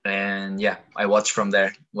 And yeah, I watched from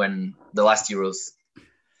there when the last Euros.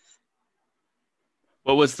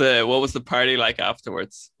 What was the party like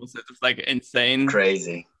afterwards? Was it like insane?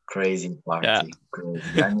 Crazy party. Yeah.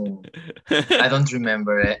 Crazy. I mean, I don't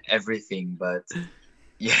remember everything, but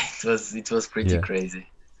yeah, it was pretty crazy.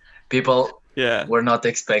 People were not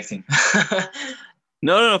expecting.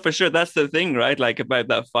 No, for sure. That's the thing, right? Like about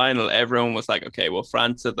that final, everyone was like, okay, well,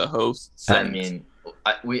 France are the hosts. I mean,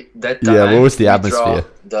 that time, what was the atmosphere?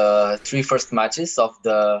 The 3 first matches of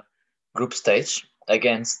the group stage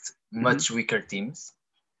against much weaker teams,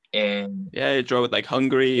 and you draw with like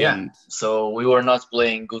Hungary. Yeah, and so we were not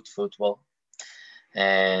playing good football,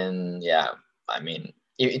 and yeah, I mean,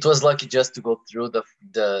 it was lucky just to go through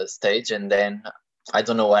the stage, and then I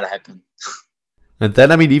don't know what happened. And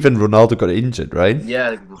then, I mean, even Ronaldo got injured, right?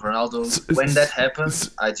 Yeah, Ronaldo. When that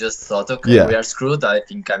happened, I just thought, okay, we are screwed. I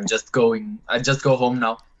think I just go home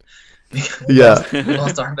now. Yeah. We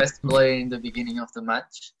lost our best player in the beginning of the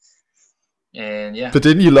match. And yeah. But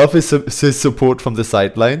didn't you love his support from the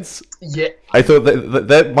sidelines? Yeah. I thought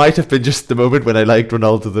that might have been just the moment when I liked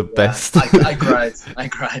Ronaldo the best. I cried.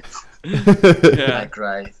 Yeah. I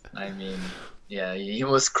cried. I mean, yeah, he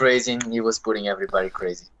was crazy. He was putting everybody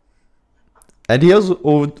crazy. And he has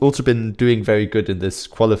also been doing very good in this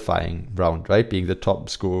qualifying round, right? Being the top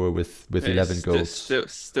scorer with 11 goals.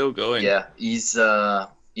 Still going. Yeah, he's a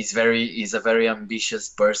very ambitious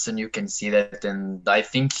person. You can see that, and I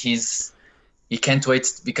think he can't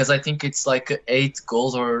wait, because I think it's like 8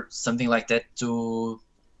 goals or something like that to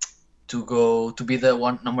go to be the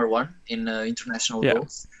number one in international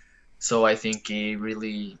goals. So I think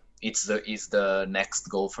is the next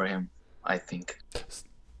goal for him, I think.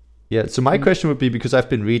 Yeah, so my question would be, because I've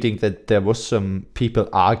been reading that there was some people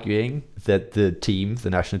arguing that the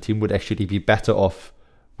national team would actually be better off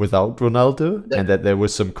without Ronaldo, and that there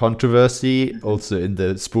was some controversy also in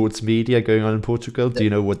the sports media going on in Portugal. Do you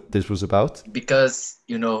know what this was about? Because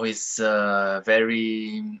he's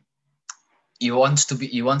he wants to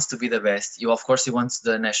be the best. Of course he wants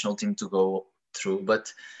the national team to go through,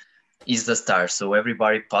 but he's the star, so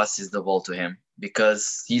everybody passes the ball to him,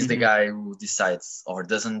 because he's the guy who decides or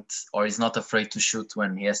is not afraid to shoot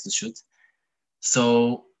when he has to shoot.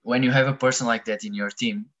 So when you have a person like that in your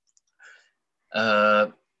team,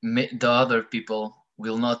 the other people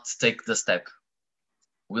will not take the step,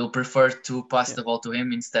 will prefer to pass the ball to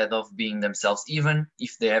him instead of being themselves, even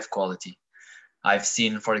if they have quality. I've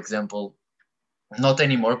seen, for example, not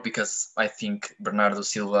anymore, because I think Bernardo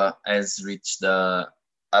Silva has reached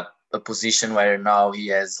a position where now he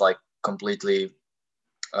has like completely,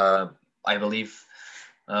 I believe,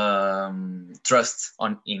 trust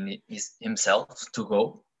in himself to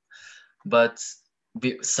go. But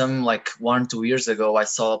some like 1-2 years ago, I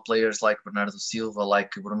saw players like Bernardo Silva,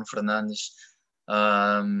 like Bruno Fernandes,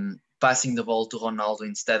 passing the ball to Ronaldo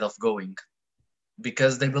instead of going,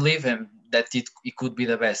 because they believe him that he could be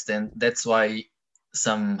the best. And that's why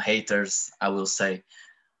some haters, I will say,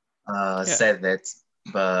 said that.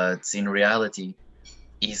 But in reality,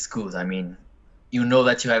 he's good. I mean,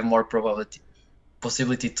 that you have more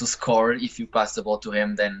possibility to score if you pass the ball to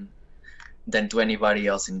him than to anybody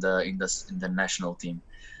else in the national team.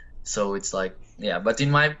 So it's like, yeah. But in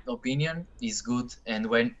my opinion, he's good, and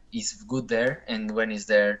when he's good there, and when he's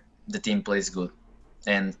there, the team plays good.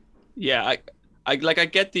 And yeah, I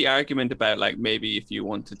get the argument about like maybe if you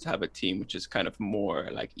wanted to have a team which is kind of more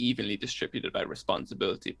like evenly distributed by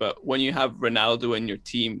responsibility, but when you have Ronaldo in your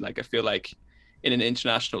team, like I feel like in an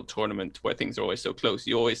international tournament where things are always so close,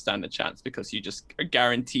 you always stand a chance because you just are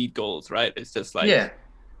guaranteed goals, right? It's just like yeah,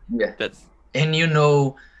 that's, and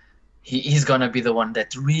he's gonna be the one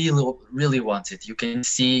that really wants it. You can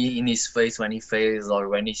see in his face when he fails, or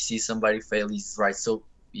when he sees somebody fail, he's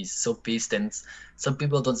so pissed. And some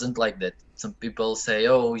people doesn't like that. Some people say,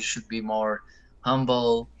 oh, you should be more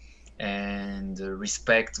humble and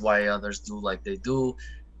respect why others do like they do.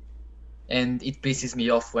 And it pisses me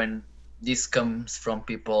off when this comes from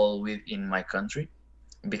people within my country,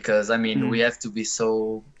 because I mean, we have to be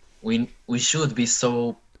we should be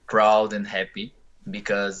so proud and happy,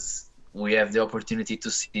 because we have the opportunity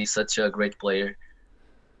to see such a great player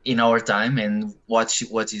in our time and watch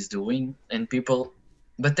what he's doing. And people,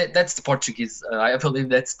 but that's the Portuguese. I believe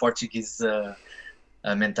that's Portuguese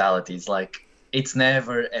mentality. It's like, it's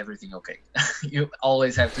never everything okay. You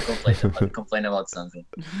always have to complain about something.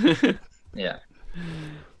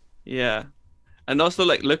 Yeah, and also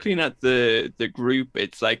like looking at the group,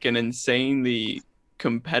 it's like an insanely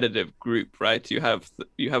competitive group, right? You have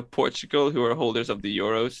Portugal, who are holders of the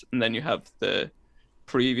Euros, and then you have the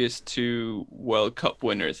previous 2 World Cup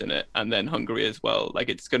winners in it, and then Hungary as well. Like,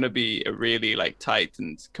 it's going to be a really like tight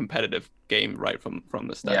and competitive game right from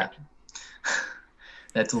the start. Yeah.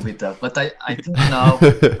 That will be tough, but I think now.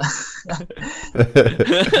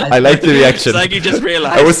 I like the reaction. It's like you just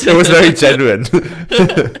realized. It was very genuine.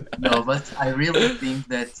 No, but I really think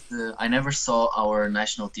that I never saw our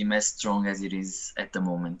national team as strong as it is at the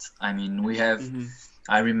moment. I mean, we have.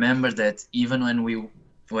 I remember that even when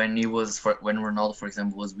Ronaldo, for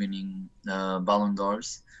example, was winning Ballon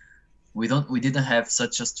d'Ors, we didn't have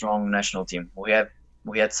such a strong national team. We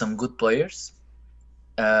had some good players.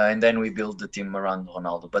 And then we build the team around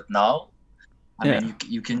Ronaldo. But now, I mean,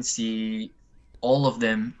 you can see all of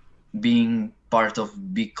them being part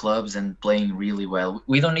of big clubs and playing really well.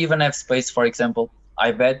 We don't even have space. For example,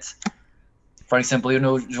 I bet,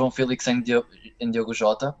 João Felix and Diogo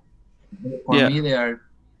Jota, For Yeah. me, they are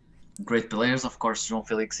great players. Of course, João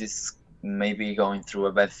Felix is maybe going through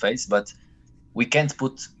a bad phase, but we can't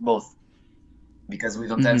put both because we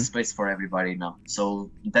don't have space for everybody now.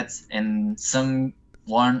 So that's and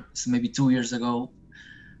maybe 2 years ago,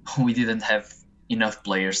 we didn't have enough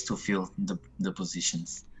players to fill the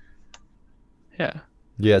positions. Yeah.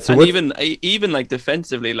 Yeah. So and even like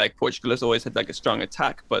defensively, like Portugal has always had like a strong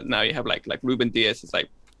attack, but now you have like Ruben Dias is like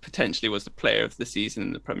potentially was the player of the season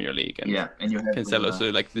in the Premier League, and Yeah, and you have Cancelo. So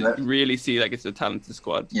like you really see like it's a talented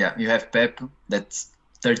squad. Yeah, you have Pep that's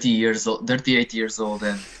 38 years old,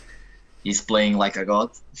 and he's playing like a god.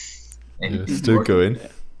 And he's still working.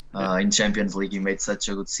 going. In Champions League, he made such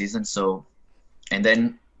a good season. So, and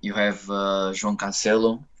then you have João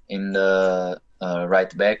Cancelo in the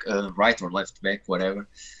right or left back, whatever,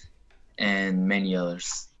 and many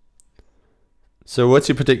others. So, what's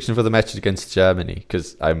your prediction for the match against Germany?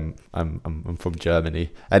 Because I'm from Germany,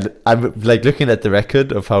 and I'm like looking at the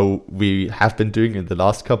record of how we have been doing in the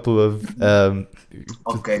last couple of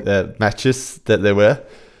matches that there were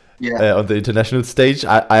on the international stage.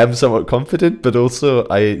 I am somewhat confident, but also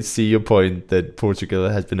I see your point that Portugal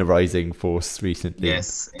has been a rising force recently in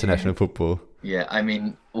international football. Yeah, I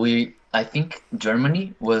mean, I think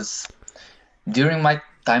Germany was, during my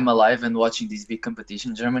time alive and watching this big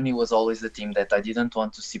competition, Germany was always the team that I didn't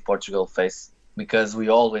want to see Portugal face because we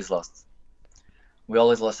always lost. We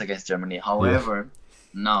always lost against Germany. However,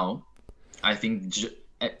 now I think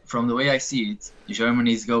from the way I see it,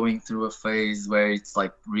 Germany is going through a phase where it's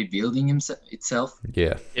like rebuilding itself.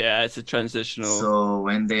 Yeah, it's a transitional. So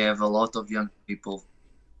when they have a lot of young people,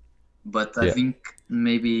 but I think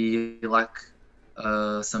maybe lack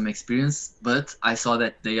some experience. But I saw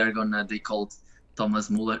that they called Thomas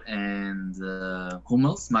Muller and Mats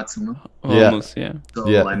Hummels.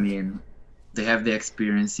 So I mean, they have the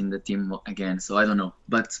experience in the team again. So I don't know,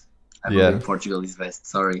 but I believe Portugal is best.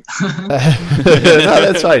 Sorry. No,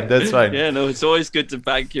 that's fine. That's fine. Yeah, no, it's always good to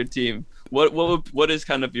back your team. What is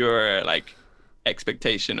kind of your like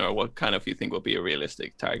expectation, or what kind of you think will be a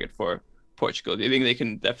realistic target for Portugal? Do you think they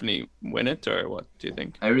can definitely win it, or what do you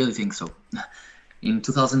think? I really think so. In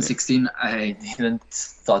 2016, I didn't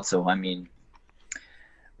thought so. I mean,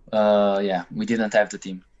 we didn't have the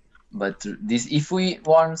team, but if we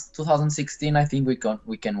won 2016, I think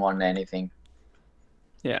we can win anything.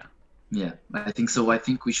 Yeah, I think so. I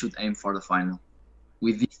think we should aim for the final.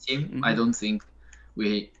 With this team, I don't think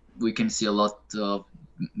we can see a lot of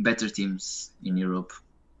better teams in Europe.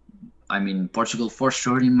 I mean, Portugal for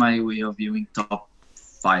sure, in my way of viewing, top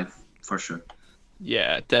 5 for sure.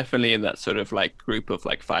 Yeah, definitely in that sort of like group of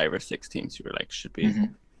like 5 or 6 teams who should be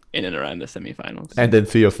in and around the semi-finals. And then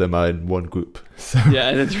 3 of them are in one group. So. Yeah,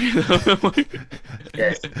 and then 3 of them.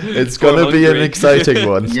 Yes. It's gonna be an exciting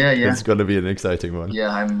one. Yeah. It's gonna be an exciting one.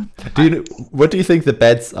 Yeah, what do you think the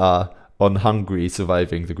bets are on Hungary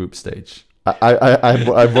surviving the group stage?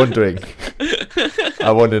 I'm wondering.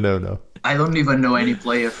 I want to know now. I don't even know any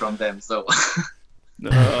player from them, so. No.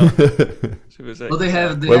 Well,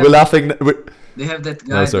 we're laughing. They have that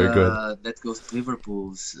guy that goes to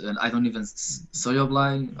Liverpool's, and I don't even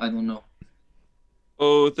Soyoblai. I don't know.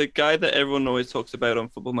 Oh, the guy that everyone always talks about on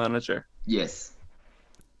Football Manager. Yes.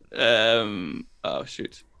 Oh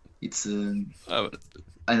shoot. It's I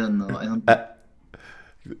don't know. I don't.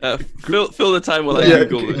 Fill the time while I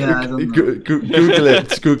Google it. Yeah, I don't know.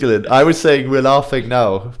 Google it. I was saying we're laughing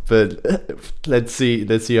now, but let's see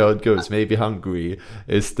how it goes. Maybe Hungary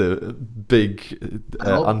is the big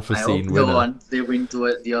unforeseen winner. They win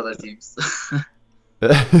to the other teams.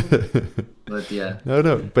 But yeah.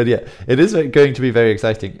 No, but yeah, it is going to be very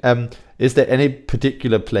exciting. Is there any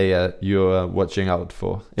particular player you're watching out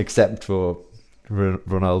for, except for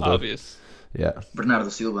Ronaldo? Obvious. Yeah. Bernardo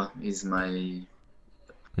Silva is my.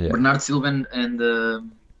 Yeah. Bernardo Silva and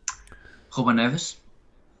Ruben Neves.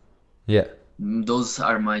 Yeah. Those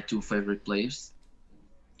are my 2 favorite players.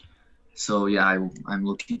 So yeah, I'm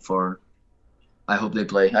looking for. I hope they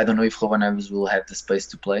play. I don't know if Ruben Neves will have the space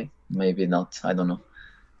to play. Maybe not. I don't know.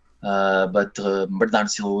 But Bernardo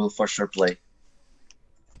Silva will for sure play.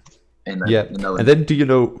 And then do you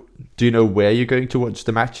know where you're going to watch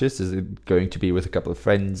the matches? Is it going to be with a couple of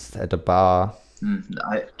friends at a bar?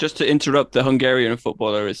 Just to interrupt, the Hungarian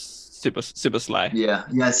footballer is Sziboszlai. Yeah,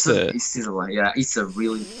 it's Sziboszlai. Yeah, it's a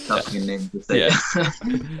really tough name to say. Yeah.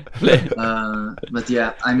 But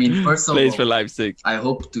yeah, I mean, first of plays all, for Leipzig. I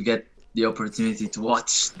hope to get the opportunity to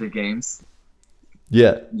watch the games.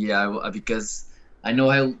 Yeah. Yeah, because I know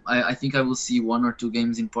I think I will see 1 or 2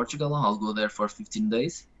 games in Portugal. I'll go there for 15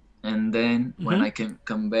 days, and then when I can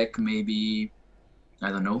come back, maybe I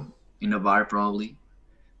don't know, in a bar probably.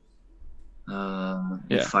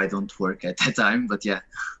 if I don't work at that time. But yeah.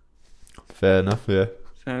 Fair enough. Yeah.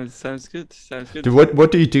 Sounds good. Sounds good.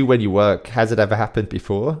 What do you do when you work? Has it ever happened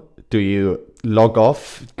before? Do you log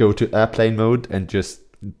off, go to airplane mode, and just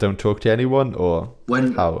don't talk to anyone, or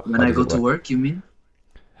when how I does go it to work, you mean?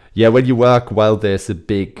 Yeah, when you work while there's a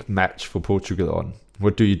big match for Portugal on,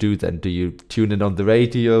 what do you do then? Do you tune in on the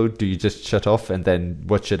radio? Do you just shut off and then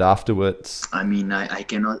watch it afterwards? I mean, I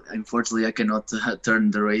cannot. Unfortunately, I cannot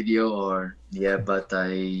turn the radio but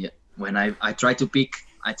when I try to pick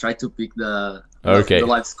the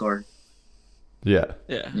live score. Yeah.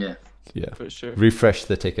 Yeah, for sure. Refresh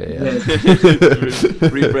the ticker,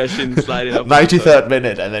 Refreshing, sliding up. 93rd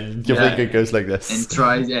minute, and then your finger goes like this. And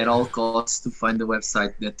try at all costs to find the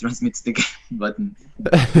website that transmits the game button.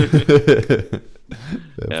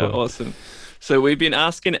 Awesome. So we've been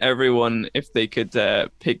asking everyone if they could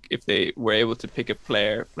if they were able to pick a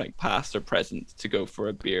player, like past or present, to go for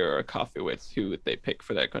a beer or a coffee with. Who would they pick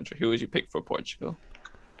for their country? Who would you pick for Portugal?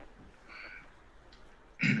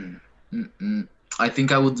 I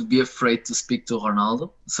think I would be afraid to speak to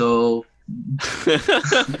Ronaldo, so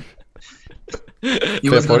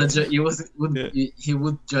he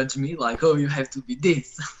would judge me like, oh, you have to be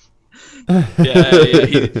this.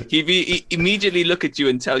 He'd immedimmediately look at you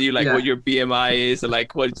and tell you what your BMI is, or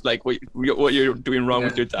what you're doing wrong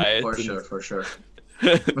with your diet. For sure.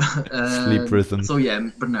 Sleep rhythm. So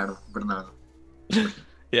Bernardo.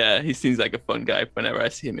 Yeah, he seems like a fun guy whenever I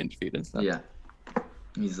see him interviewed and stuff. Yeah.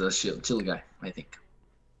 He's a chill guy, I think.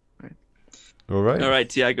 All right,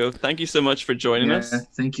 Tiago. Thank you so much for joining us.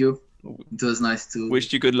 Thank you. It was nice to.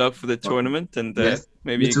 Wish you good luck for the tournament, and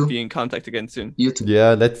maybe be in contact again soon. You too.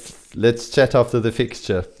 Yeah, let's chat after the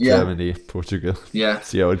fixture. Germany, Portugal. Yeah.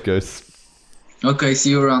 See how it goes. Okay, see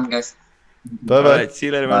you around, guys. Bye. All right, see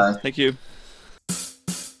you later, man. Thank you.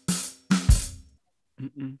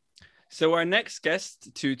 So our next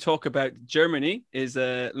guest to talk about Germany is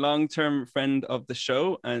a long-term friend of the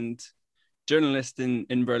show and journalist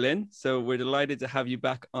in Berlin. So we're delighted to have you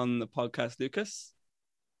back on the podcast, Lucas.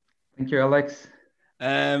 Thank you, Alex.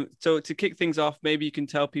 So to kick things off, maybe you can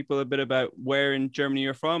tell people a bit about where in Germany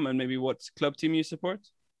you're from and maybe what club team you support.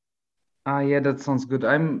 Yeah, that sounds good.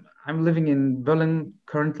 I'm living in Berlin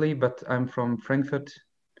currently, but I'm from Frankfurt.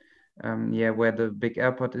 Where the big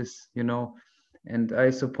airport is, and I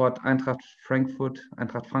support Eintracht Frankfurt.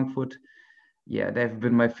 Yeah, they've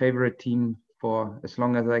been my favorite team for as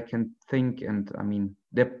long as I can think, and I mean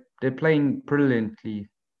they're playing brilliantly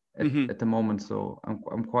at the moment, so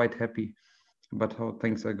I'm quite happy about how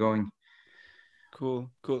things are going. Cool.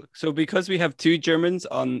 So because we have two Germans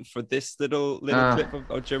on for this little clip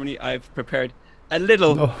of Germany, I've prepared a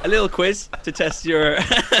little quiz to test your.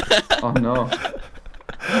 Oh no.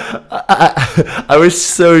 I was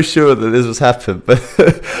so sure that this was happening, but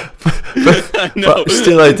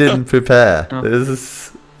still I didn't prepare. This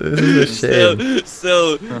is a shame.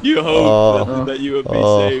 Still, you hope that you would be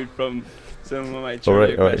saved from some of my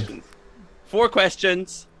trivia questions. Right. Four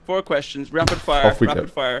questions, rapid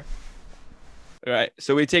fire. All right,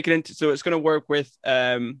 so we take it into. So it's going to work with.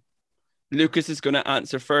 Lucas is going to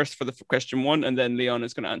answer first for the question 1, and then Leon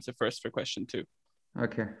is going to answer first for question 2.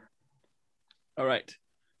 Okay. All right.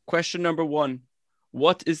 Question number 1.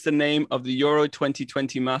 What is the name of the Euro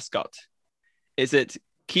 2020 mascot? Is it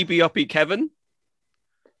Keepy Uppy Kevin,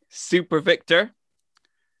 Super Victor,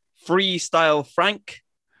 Freestyle Frank,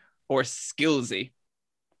 or Skillsy?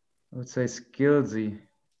 I would say Skillsy.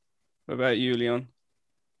 What about you, Leon?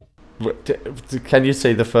 Can you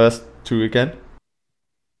say the first 2 again?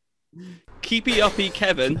 Keepy Uppy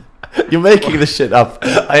Kevin. You're making this shit up.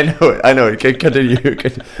 I know it. Continue.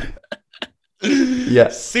 Yeah.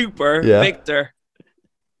 Super Victor,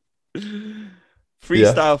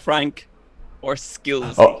 Freestyle Frank, or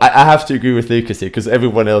Skillsy? Oh, I have to agree with Lucas here because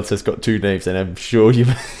everyone else has got 2 names, and I'm sure you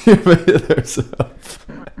made those up.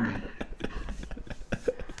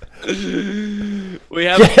 We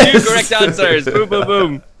have 2 correct answers. Boom, boom,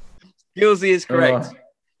 boom. Skillsy is correct.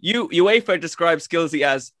 UEFA describes Skillsy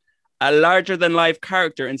as a larger-than-life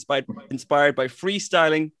character inspired by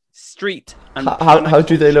freestyling, street, and how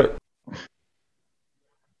do they look?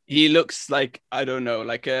 He looks like, I don't know,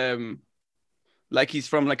 like he's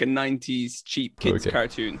from like a 90s cheap kids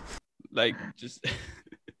cartoon. Like just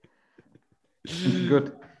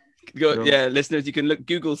good. Yeah, listeners, you can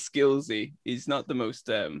Google Skillsy. He's not the most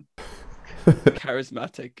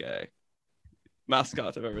charismatic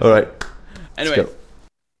mascot I've ever seen. All right. Anyway,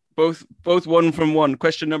 both 1 from 1.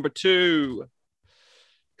 Question number 2.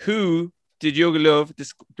 Who did Jogi Löw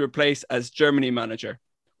replace as Germany manager?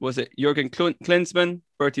 Was it Jürgen Klinsmann,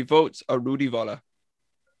 Bertie Vogts, or Rudi Völler?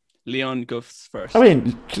 Leon goes first. I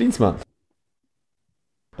mean, Klinsmann.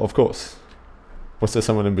 Of course. Was there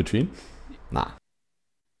someone in between? Nah.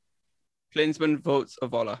 Klinsmann votes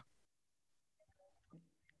Avola.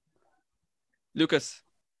 Leon. Lucas.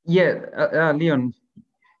 You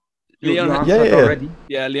Leon. answered already.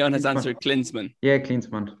 Yeah, Leon has answered Klinsmann. Yeah,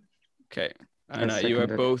 Klinsmann. Okay. And I you are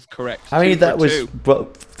second it. both correct. I mean, 2 for that was 2.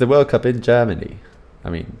 the World Cup in Germany. I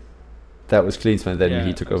mean, that was Klinsmann. Then Yeah,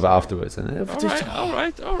 he took over afterwards. And All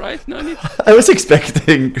right. No need. I was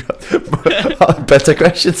expecting better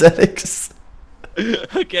questions, Alex.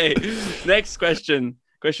 Okay. Next question.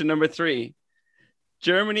 Question number 3.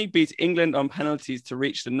 Germany beat England on penalties to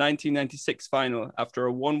reach the 1996 final after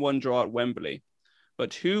a 1-1 draw at Wembley.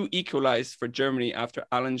 But who equalized for Germany after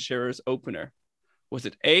Alan Shearer's opener? Was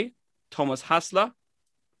it A, Thomas Hassler,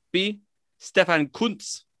 B, Stefan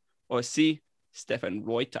Kuntz, or C, Stefan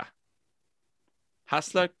Reuter?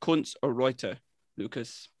 Hassler, Kuntz, or Reuter?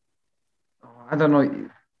 Lucas? I don't know.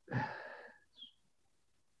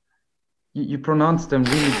 You pronounce them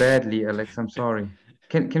really badly, Alex. I'm sorry.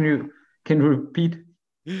 Can you repeat?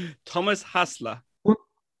 Thomas Hassler.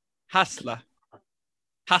 Hassler.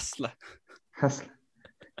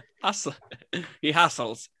 He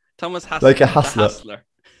hassles. Thomas Hassler. Like a hustler.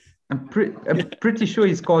 I'm pretty sure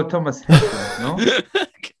he's called Thomas Hassler, no?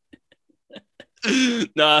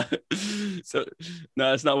 No,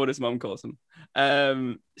 it's not what his mom calls him.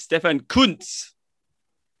 Stefan Kuntz.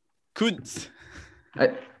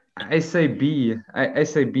 I say B. I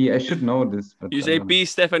say B. I should know this. But You say B,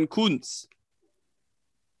 Stefan Kuntz.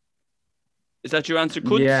 Is that your answer,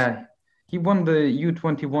 Kuntz? Yeah. He won the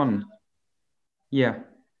U21. Yeah.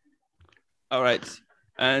 All right.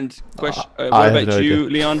 And question, I what have about no you, idea.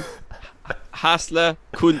 Leon? Hassler,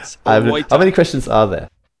 Kuntz, or Reuter? How many questions are there?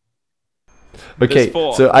 Okay, There's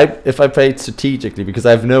 4. so if I play it strategically, because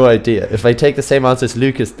I have no idea, if I take the same answer as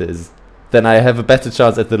Lucas does, then I have a better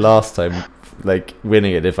chance at the last time, like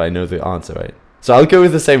winning it if I know the answer right. So I'll go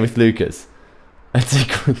with the same with Lucas. And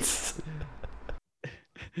sequence.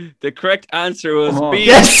 The correct answer was B,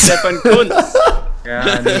 yes! Stefan Kuntz.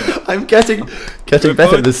 I'm getting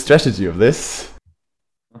better at the strategy of this.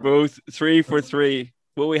 Both 3 for 3.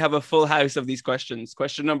 Will we have a full house of these questions?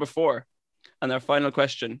 Question number 4. And our final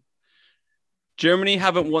question. Germany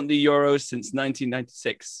haven't won the Euros since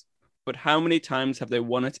 1996. But how many times have they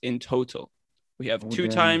won it in total? We have 2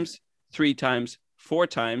 times, 3 times, 4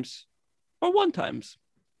 times, or 1 times.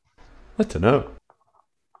 I don't know.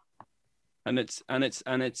 And it's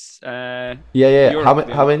Yeah. Europe,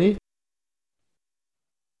 How many?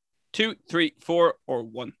 2, 3, 4, or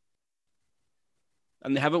 1.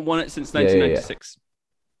 And they haven't won it since 1996.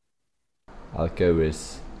 I'll go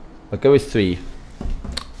with 3.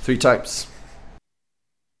 3 times.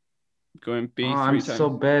 Going B. 3 I'm times. so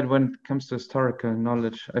bad when it comes to historical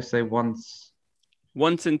knowledge. I say once.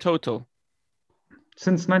 Once in total.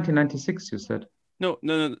 Since 1996, you said. No.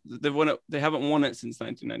 They've won it. They haven't won it since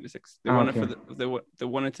 1996. They won it they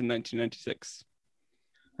won it in 1996.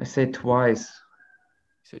 I say twice.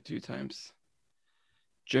 You say 2 times.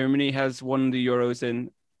 Germany has won the Euros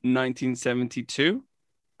in 1972.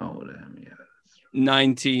 Oh damn, yeah.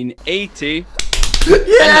 1980.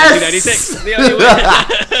 Yes! And 1996. The only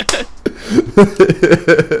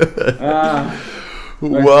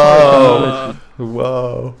Wow.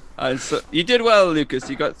 Wow. And so you did well, Lucas.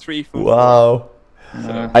 You got 3 from 4. Wow.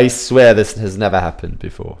 So, I swear this has never happened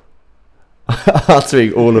before.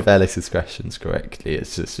 Answering all of Alex's questions correctly.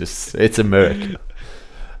 It's just it's a miracle.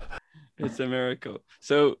 it's a miracle.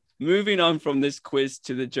 So moving on from this quiz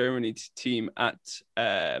to the Germany team at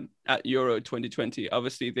Euro 2020.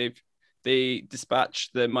 Obviously they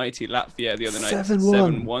dispatched the mighty Latvia the other night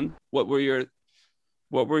 7-1.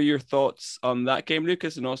 What were your thoughts on that game,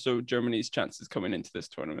 Lucas, and also Germany's chances coming into this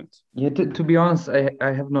tournament? Yeah, to be honest,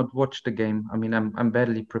 I have not watched the game. I mean, I'm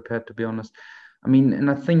badly prepared, to be honest. I mean, and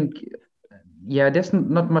I think, yeah, there's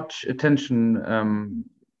not much attention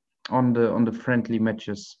on the friendly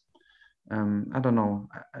matches. I don't know.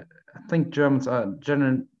 I think Germans are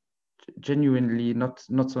genuinely not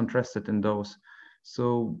so interested in those.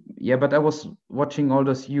 So yeah, but I was watching all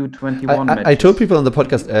those U21 matches. I told people on the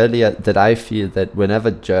podcast earlier that I feel that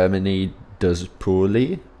whenever Germany does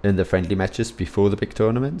poorly in the friendly matches before the big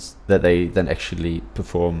tournaments, that they then actually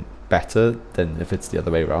perform better than if it's the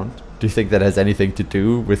other way around. Do you think that has anything to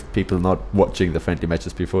do with people not watching the friendly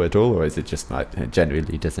matches before at all, or is it just like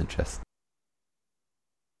genuinely disinterest?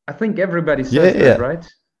 I think everybody says that, right?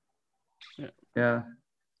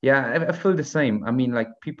 Yeah, I feel the same. I mean, like,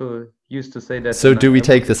 people used to say that. So do we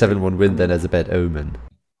take the 7-1 win then as a bad omen?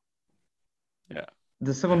 Yeah.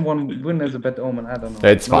 The 7-1 win as a bad omen, I don't know.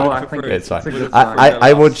 It's fine. No, I think it's fine. a good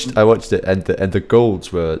I watched it, and the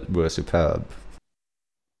goals were superb.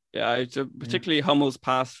 Yeah, particularly Hummel's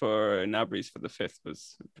pass for Gnabry's for the 5th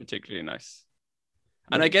was particularly nice.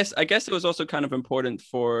 And I guess it was also kind of important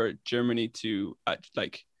for Germany to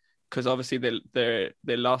because obviously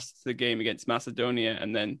they lost the game against Macedonia,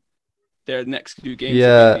 and then their next 2 games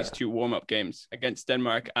are these 2 warm-up games against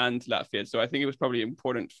Denmark and Latvia. So I think it was probably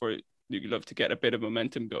important for Yugoslav to get a bit of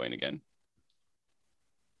momentum going again.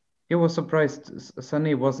 I was surprised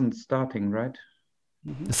Sané wasn't starting, right?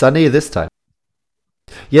 Sané this time.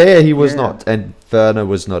 Yeah, he was not, and Werner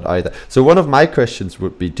was not either. So one of my questions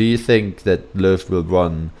would be: do you think that Löw will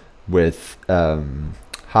run with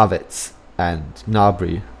Havertz and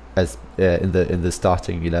Gnabry as in the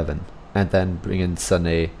starting 11, and then bring in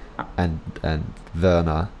Sané and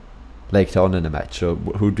Werner later on in the match, or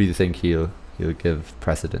who do you think he'll give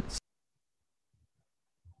precedence?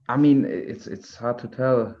 I mean, it's hard to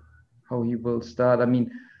tell how he will start. I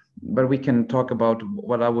mean, but we can talk about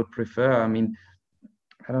what I would prefer. I mean,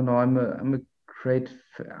 I don't know. I'm a great.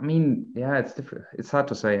 I mean, yeah, it's different. It's hard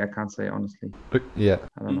to say. I can't say honestly. Yeah,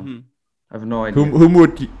 I don't know. I have no idea. Whom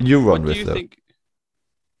would you run with, though? Think?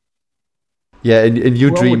 Yeah, in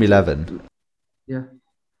your dream 11. Yeah,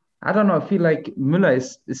 I don't know. I feel like Müller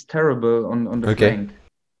is terrible on the flank.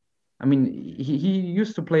 I mean, he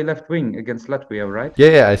used to play left wing against Latvia, right?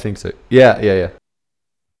 Yeah, I think so. Yeah.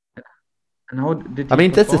 And how did he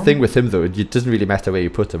perform? That's the thing with him, though. It doesn't really matter where you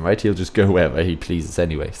put him, right? He'll just go wherever he pleases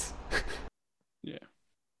anyways.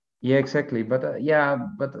 Yeah, exactly. But I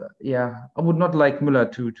would not like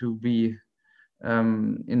Müller to be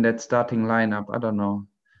in that starting lineup. I don't know.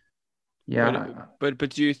 Yeah. But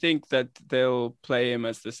do you think that they'll play him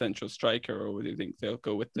as the central striker, or do you think they'll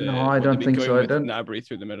go with the? No, I don't think so. I don't. Gnabry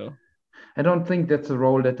through the middle. I don't think that's a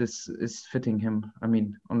role that is fitting him. I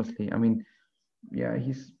mean, honestly, I mean, yeah,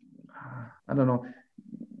 he's. I don't know.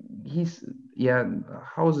 He's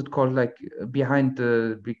how is it called? Like behind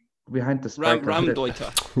the striker.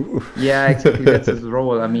 Ramdeuter. Yeah, exactly. That's his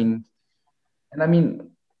role. I mean,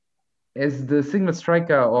 as the single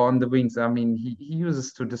striker or on the wings, I mean, he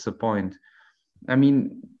uses to disappoint. I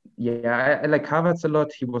mean, I like Havertz a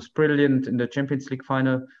lot. He was brilliant in the Champions League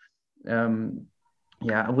final.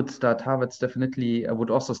 I would start Havertz definitely. I would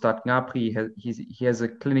also start Gnabry. He has a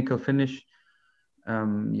clinical finish.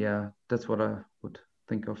 That's what I would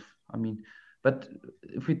think of. I mean, but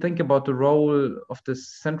if we think about the role of the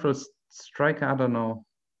central striker, I don't know.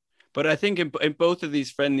 But I think in both of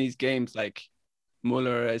these friendlies games, like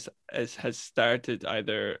Muller has started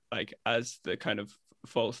either like as the kind of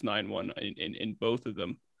false 9-1 in both of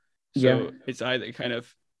them. So it's either kind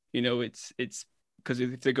of, it's because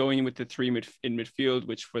if they're going with the 3 in midfield,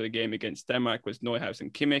 which for the game against Denmark was Neuhaus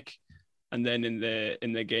and Kimmich, and then in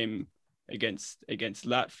the game against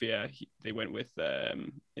Latvia, they went with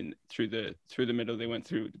through the middle, they went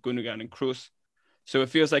through Gundogan and Kroos. So it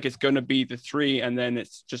feels like it's going to be the 3, and then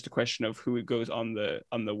it's just a question of who goes on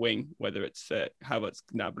the wing, whether it's Havertz,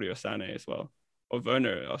 Gnabry, or Sané as well, or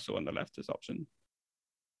Werner also on the left as option.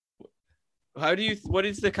 What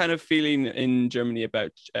is the kind of feeling in Germany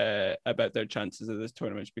about their chances of this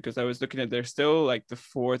tournament? Because I was looking at, they're still like the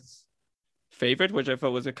 4th favorite, which I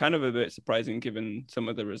felt was a bit surprising given some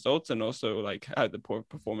of the results and also like how the poor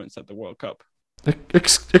performance at the World Cup.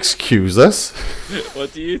 Excuse us.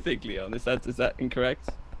 What do you think, Leon? Is that incorrect?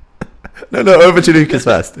 No, over to Lucas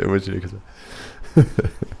first. I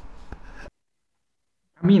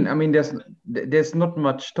mean, there's not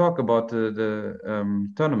much talk about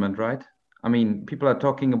the tournament, right? I mean, people are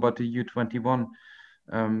talking about the U21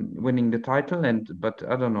 winning the title, but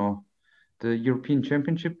I don't know, the European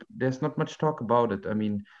Championship. There's not much talk about it. I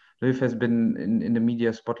mean, Löw has been in the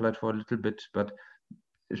media spotlight for a little bit, but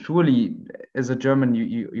surely, as a German,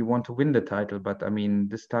 you want to win the title. But I mean,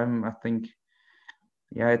 this time I think,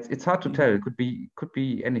 it's hard to tell. It could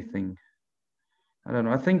be anything. I don't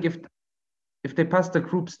know. I think if they pass the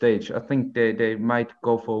group stage, I think they might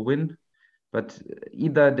go for a win. But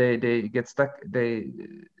either they get stuck, they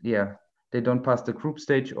don't pass the group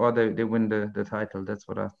stage, or they win the title. That's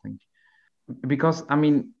what I think. Because I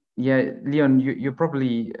mean, Leon, you're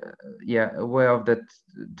probably aware of that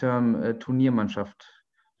term Turniermannschaft,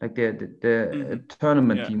 like the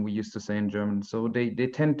tournament team we used to say in German. So they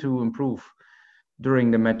tend to improve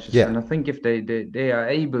during the matches, and I think if they are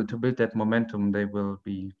able to build that momentum, they will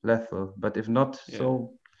be lethal. But if not,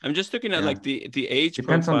 so I'm just looking at like the age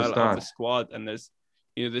depends profile of the squad, and there's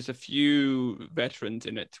a few veterans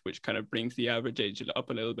in it, which kind of brings the average age up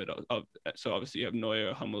a little bit. So obviously you have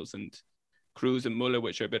Neuer, Hummels, and Kroos and Muller,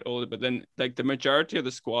 which are a bit older, but then like the majority of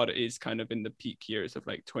the squad is kind of in the peak years of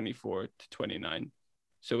like 24 to 29.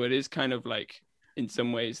 So it is kind of like, in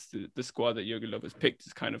some ways, the squad that Jürgen Löw has picked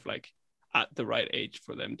is kind of like at the right age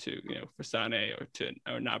for them to, for Sané or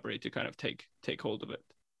Gnabry to kind of take hold of it.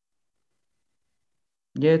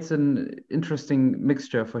 Yeah, it's an interesting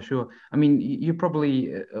mixture for sure. I mean, you're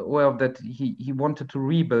probably aware of that he wanted to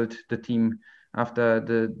rebuild the team after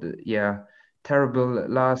the terrible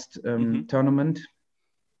last tournament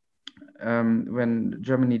when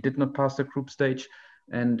Germany did not pass the group stage.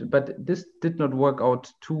 But this did not work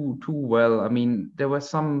out too well. I mean, there were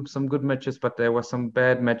some good matches, but there were some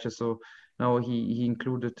bad matches. So now he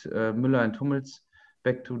included Müller and Hummels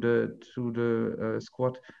back to the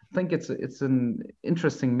squad. I think it's an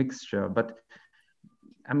interesting mixture, but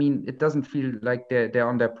I mean, it doesn't feel like they're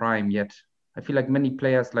on their prime yet. I feel like many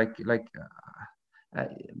players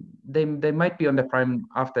they might be on their prime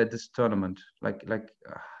after this tournament, like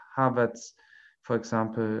Havertz, for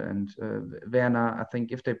example, and Werner. I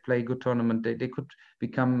think if they play a good tournament, they could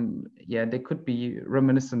become they could be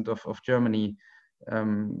reminiscent of Germany.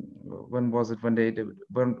 When was it when they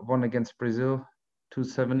won against Brazil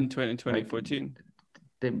 2-7 in 2014?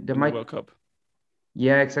 They in might the World Cup.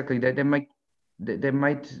 Yeah, exactly. They might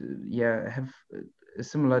have a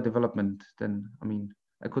similar development. Then I mean,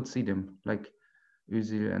 I could see them like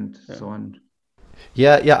Özil and so on.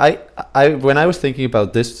 Yeah. I when I was thinking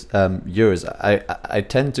about this Euros, I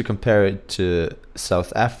tend to compare it to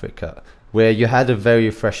South Africa, where you had a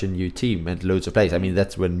very fresh and new team and loads of players. I mean,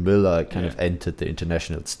 that's when Müller kind of entered the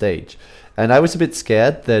international stage, and I was a bit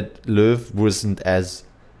scared that Löw wasn't as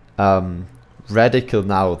radical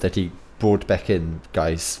now that he brought back in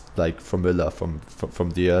guys like from Müller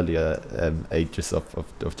from the earlier ages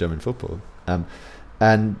of German football,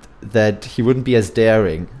 and that he wouldn't be as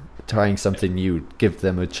daring, trying something new, give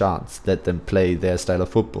them a chance, let them play their style of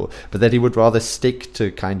football, but that he would rather stick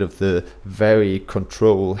to kind of the very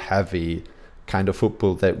control heavy kind of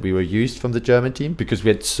football that we were used from the German team, because we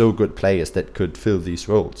had so good players that could fill these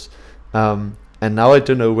roles. And now I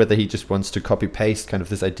don't know whether he just wants to copy paste kind of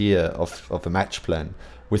this idea of a match plan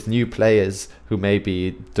with new players who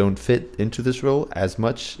maybe don't fit into this role as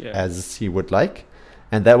much as he would like.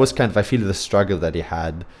 And that was kind of, I feel, the struggle that he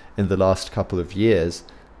had in the last couple of years.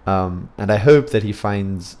 And I hope that he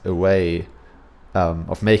finds a way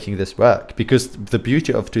of making this work, because the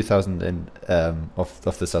beauty of 2000 and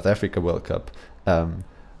of the South Africa World Cup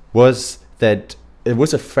was that it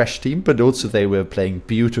was a fresh team, but also they were playing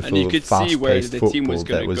beautiful, and you could see where the team was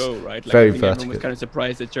going to go, right? Like, very I think everyone vertical. was kind of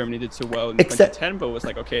surprised that Germany did so well in 2010, but was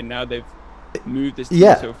like, okay, now they've moved this team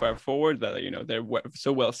so far forward that they're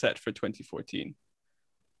so well set for 2014.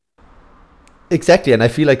 Exactly, and I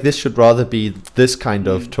feel like this should rather be this kind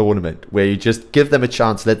of tournament where you just give them a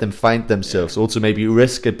chance, let them find themselves. Also, maybe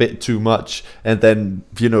risk a bit too much and then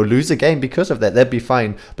lose a game because of that. That'd be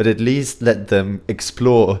fine, but at least let them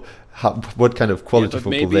explore what kind of quality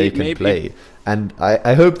football they can play. And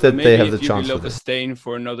I hope that they have the chance for this. Maybe if Stain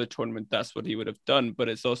for another tournament, that's what he would have done. But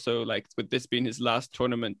it's also like, with this being his last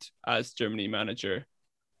tournament as Germany manager,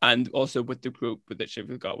 and also with the group that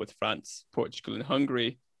they've got with France, Portugal, and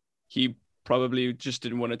Hungary, he probably just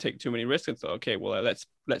didn't want to take too many risks and thought, okay, well,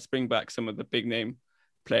 let's bring back some of the big name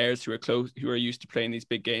players who are used to playing these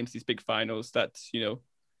big games, these big finals. That's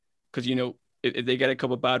because if they get a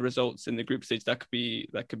couple of bad results in the group stage, that could be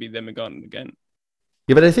them and gone again.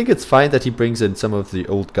 Yeah, but I think it's fine that he brings in some of the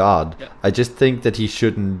old guard. Yeah. I just think that he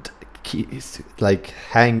shouldn't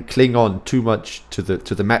cling on too much to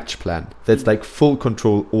the match plan. That's like full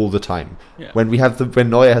control all the time. Yeah. When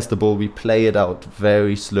Neuer has the ball, we play it out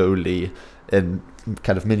very slowly in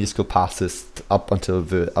kind of minuscule passes up until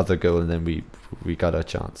the other goal, and then we got our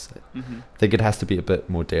chance. I think it has to be a bit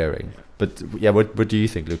more daring. But yeah, what do you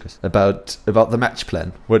think, Lucas, about the match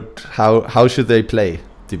plan? How should they play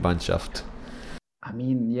the Mannschaft? I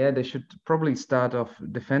mean, yeah, they should probably start off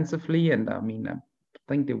defensively, and I mean, I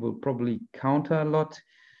think they will probably counter a lot.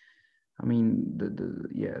 I mean,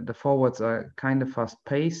 the forwards are kind of fast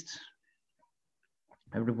paced,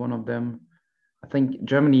 every one of them. I think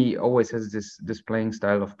Germany always has this playing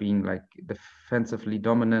style of being like defensively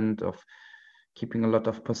dominant, of keeping a lot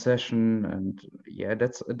of possession, and yeah,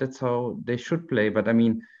 that's how they should play. But I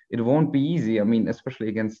mean, it won't be easy. I mean, especially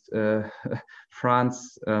against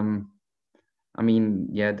France. I mean,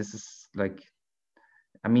 yeah, this is like,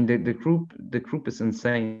 I mean, the group is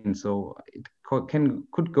insane, so it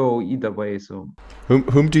could go either way. So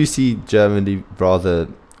whom do you see Germany rather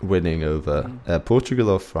winning over, Portugal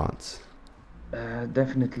or France?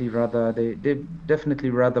 Definitely they definitely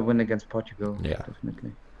rather win against Portugal. Yeah,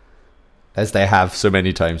 definitely. As they have so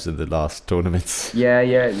many times in the last tournaments.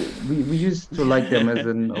 Yeah. We used to like them as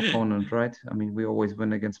an opponent, right? I mean, we always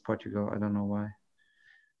win against Portugal. I don't know why.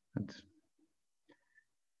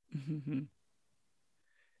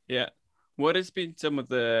 Yeah. What has been some of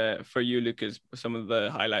the, for you, Lucas, some of the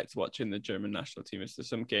highlights watching the German national team? Is there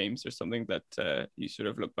some games or something that you sort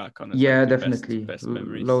of look back on as Yeah, like your definitely. best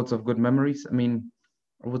memories? Loads of good memories. I mean,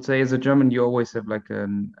 I would say as a German, you always have like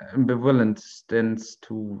an ambivalent stance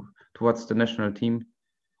towards the national team.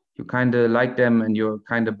 You kind of like them and you're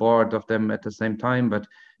kind of bored of them at the same time. But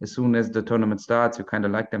as soon as the tournament starts, you kind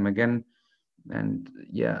of like them again. And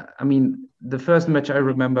yeah, I mean, the first match I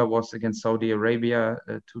remember was against Saudi Arabia,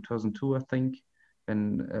 2002, I think,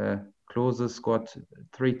 when Klose scored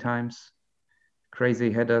 3 times,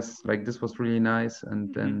 crazy headers. Like this was really nice.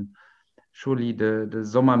 And then surely the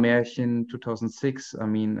Sommermärchen 2006. I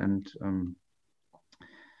mean, and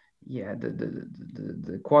yeah,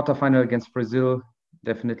 the quarterfinal against Brazil,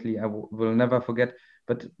 definitely I will never forget.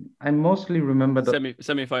 But I mostly remember the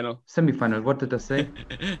semi-final. Semi-final. What did I say?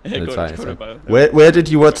 Where did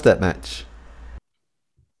you watch that match?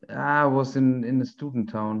 I was in a student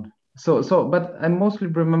town. But I mostly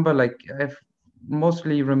remember like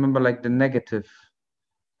the negative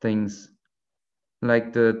things,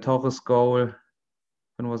 like the Torres goal.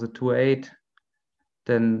 When was it? 2-8.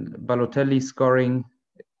 Then Balotelli scoring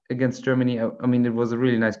against Germany. I mean, it was a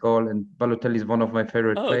really nice goal, and Balotelli is one of my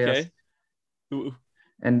favorite players. Okay.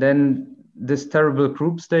 And then this terrible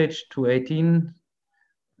group stage, 2018.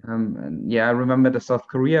 And yeah, I remember the South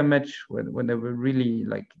Korea match when they were really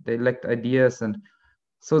like, they lacked ideas. And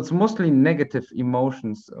so it's mostly negative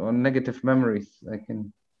emotions or negative memories I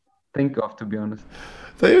can think of, to be honest.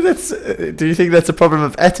 Do you think that's a problem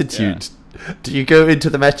of attitude? Yeah. Do you go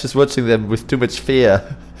into the matches watching them with too much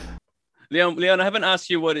fear? Leon, I haven't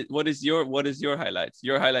asked you what is your highlights.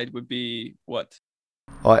 Your highlight would be what?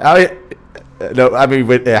 No, I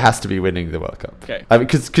mean it has to be winning the World Cup. Okay. I mean,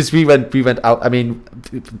 because we went out. I mean,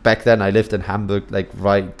 back then I lived in Hamburg, like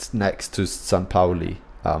right next to St. Pauli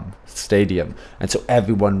stadium, and so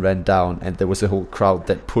everyone ran down, and there was a whole crowd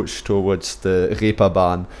that pushed towards the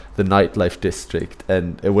Reeperbahn, the nightlife district,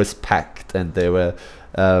 and it was packed, and there were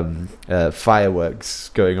fireworks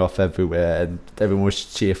going off everywhere, and everyone was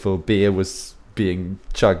cheerful. Beer was being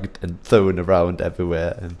chugged and thrown around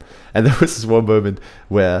everywhere, and there was this one moment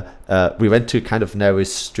where we went to a kind of narrow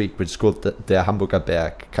street which is called the Hamburger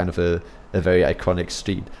Berg, kind of a very iconic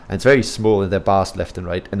street, and it's very small, and there are bars left and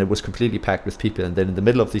right, and it was completely packed with people, and then in the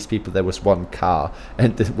middle of these people there was one car,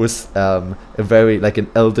 and it was a very like an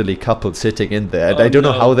elderly couple sitting in there, and I don't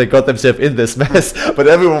know how they got themselves in this mess, but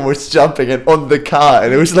everyone was jumping and on the car,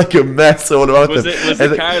 and it was like a mess all around them. Was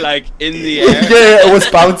the car like in the air? Yeah, it was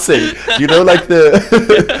bouncing. You know, like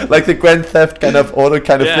the like the Grand Theft kind of auto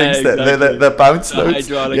kind of things, exactly. that bounce loads.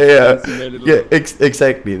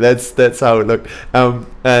 Exactly. That's how it looked.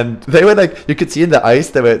 And they were like, you could see in the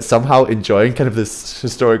eyes they were somehow enjoying kind of this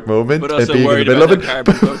historic moment, but also and being worried in the middle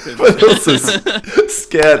about of it, but also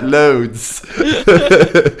scared loads.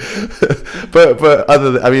 but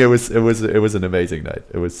other than, I mean, it was an amazing night.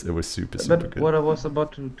 It was super but good. What I was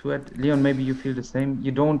about to add, Leon, maybe you feel the same.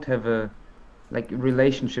 You don't have a like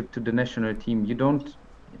relationship to the national team. You don't,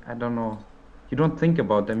 I don't know, you don't think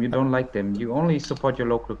about them. You don't like them. You only support your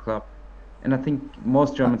local club, and I think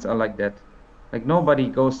most Germans are like that. Like nobody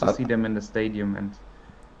goes to see them in the stadium, and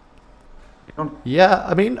you don't. Yeah,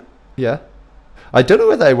 I mean, yeah. I don't know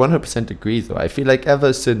whether I 100% agree though. I feel like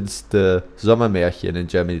ever since the Sommermärchen in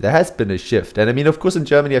Germany, there has been a shift. And I mean, of course, in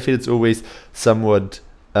Germany, I feel it's always somewhat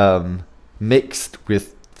mixed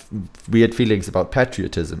with weird feelings about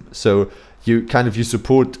patriotism. So you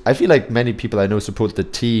support, I feel like many people I know support the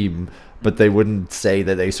team, but they wouldn't say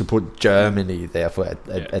that they support Germany, therefore,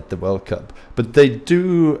 at the World Cup. But they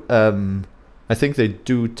do, I think they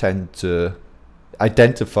do tend to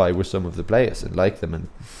identify with some of the players and like them and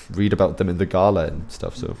read about them in the gala and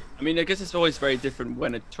stuff. So I mean, I guess it's always very different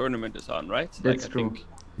when a tournament is on, right? That's true.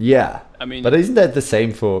 Yeah. I mean, but isn't that the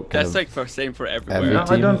same for? That's like same for everywhere. No,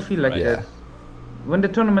 I don't feel like that. When the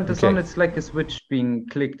tournament is on, Okay. it's like a switch being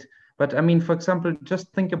clicked. But I mean, for example,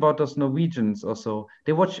 just think about those Norwegians or so.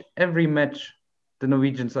 They watch every match. The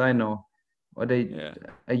Norwegians I know, or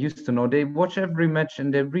I used to know, they watch every match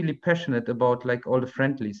and they're really passionate about like all the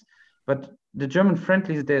friendlies. But the German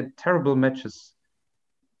friendlies, they're terrible matches.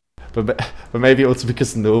 But maybe also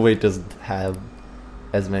because Norway doesn't have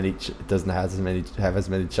as many have as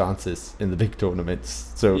many chances in the big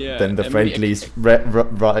tournaments. So then the friendlies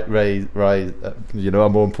rise, are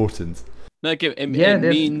more important. Like it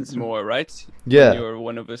means more, right? Yeah. When you're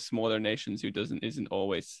one of the smaller nations who isn't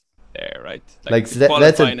always there, right? Like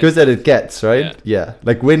that's as good as it gets, right? Yeah.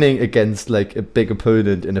 Like winning against like a big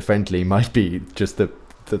opponent in a friendly might be just the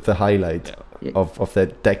highlight. Yeah. of their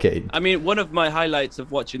decade. I mean, one of my highlights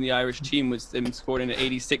of watching the Irish team was them scoring an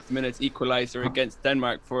 86th minute equaliser against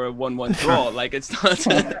Denmark for a 1-1 draw. Like, it's not...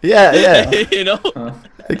 yeah. You know?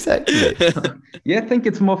 Exactly. Yeah, I think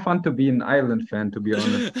it's more fun to be an Ireland fan, to be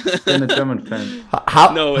honest, than a German fan.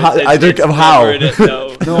 How? No, I don't know how.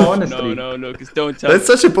 No, honestly. No, because don't tell That's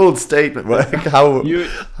such a bold statement. Like, how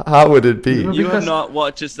would it be? You have not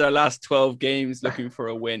watched us their last 12 games looking for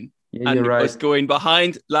a win. Yeah, and you're right. us going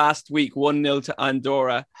behind last week 1-0 to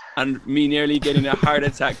Andorra, and me nearly getting a heart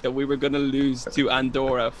attack that we were going to lose to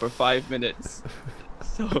Andorra for 5 minutes.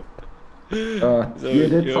 So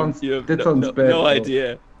that sounds bad. No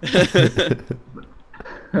idea.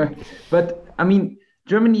 But I mean,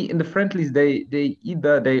 Germany in the friendlies, they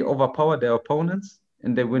either overpower their opponents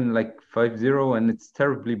and they win like 5-0, and it's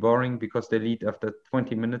terribly boring because they lead after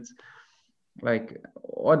 20 minutes, like,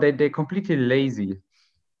 or they're completely lazy.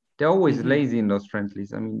 They're always lazy in those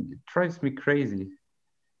friendlies. I mean, it drives me crazy.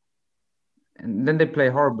 And then they play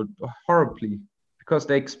horribly because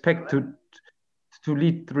they expect to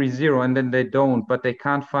lead 3-0 and then they don't, but they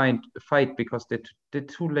can't fight because they're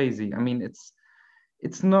too lazy. I mean, it's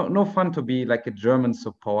no fun to be like a German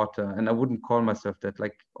supporter, and I wouldn't call myself that.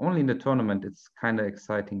 Like, only in the tournament it's kind of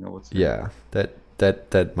exciting, I would say. Yeah,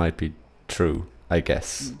 that might be true, I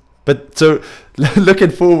guess. But so,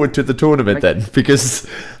 looking forward to the tournament then, because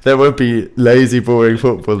there won't be lazy, boring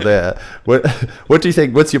football there. What do you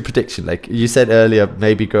think? What's your prediction? Like you said earlier,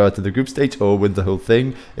 maybe go out to the group stage or win the whole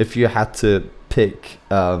thing. If you had to pick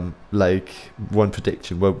like one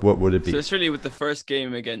prediction, what would it be? So it's really with the first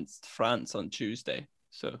game against France on Tuesday.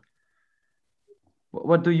 So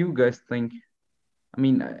what do you guys think? I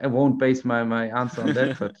mean, I won't base my answer on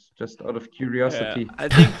that, but just out of curiosity. Yeah,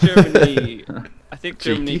 I think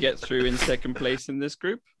Germany gets through in second place in this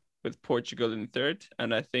group with Portugal in third,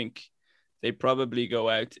 and I think they probably go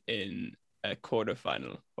out in a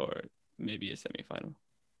quarterfinal or maybe a semi-final.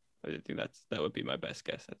 I think that would be my best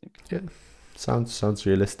guess, I think. Yeah, sounds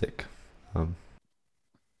realistic.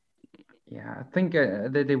 Yeah, I think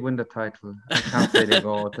they win the title. I can't say they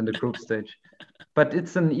go out in the group stage. But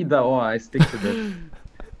it's an either or. I stick to that.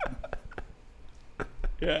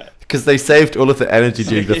 Yeah. Because they saved all of the energy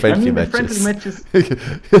during the friendly matches.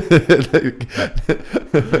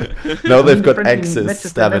 Now they've got excess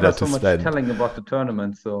stamina to spend. Telling about the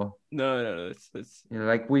tournament, so no, that's yeah,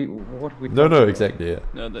 like what we. No, exactly, yeah.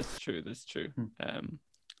 No, that's true.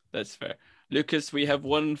 That's fair. Lucas, we have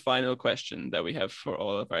one final question that we have for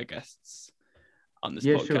all of our guests on this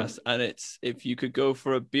podcast, sure. And it's if you could go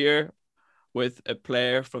for a beer with a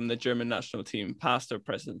player from the German national team, past or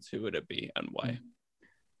present, who would it be and why?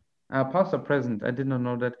 Past or present, I did not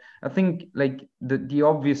know that. I think like the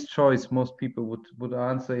obvious choice most people would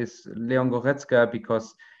answer is Leon Goretzka,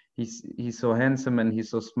 because he's so handsome and he's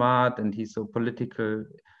so smart and he's so political.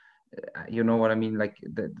 You know what I mean? Like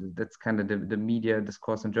that's kind of the media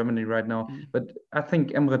discourse in Germany right now. But I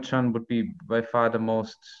think Emre Can would be by far the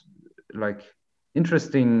most like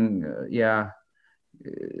interesting,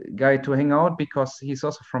 guy to hang out, because he's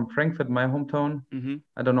also from Frankfurt, my hometown.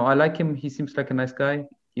 I don't know. I like him. He seems like a nice guy.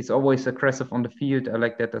 He's always aggressive on the field. I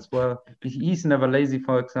like that as well. He's never lazy,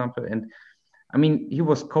 for example. And I mean, he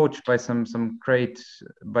was coached by some of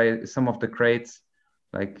the greats,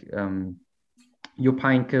 like Jupp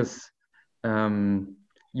Heynckes,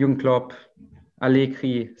 Jürgen Klopp,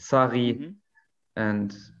 Allegri, Sarri,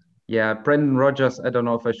 and Brendan Rodgers. I don't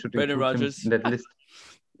know if I should include him in that list.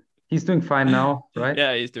 He's doing fine now, right?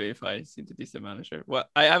 Yeah, he's doing fine. He seems a decent manager. Well,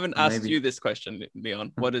 I haven't asked you this question,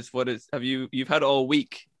 Leon. What is have you've had all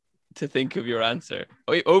week to think of your answer?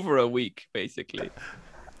 Over a week, basically.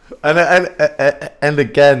 And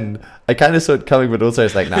again, I kind of saw it coming, but also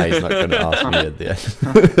it's like, nah, he's not going to ask me at the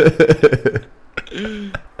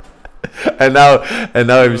end. and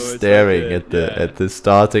now I'm staring at the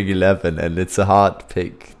starting 11, and it's a hard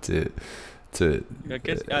pick to. I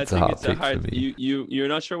think it's a hard. You're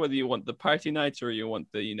not sure whether you want the party nights or you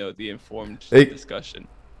want the informed discussion.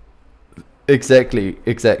 Exactly.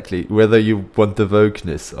 Whether you want the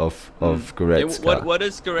wokeness of Goretzka. What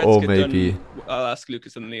has Goretzka or maybe done? I'll ask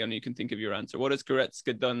Lucas and Leon. You can think of your answer. What has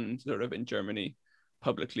Goretzka done, sort of in Germany,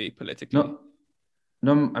 publicly, politically?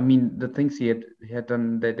 No. I mean, the things he had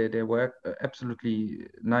done, they were absolutely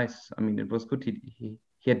nice. I mean, it was good.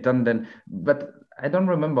 He had done then, but I don't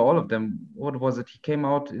remember all of them. What was it? He came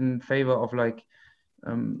out in favor of like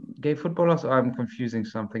gay footballers, or I'm confusing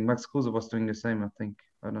something. Max Kruse was doing the same, I think.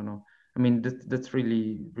 I don't know. I mean, that's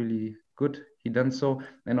really, really good. He done so.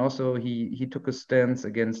 And also he took a stance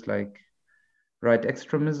against like right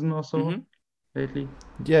extremism also lately.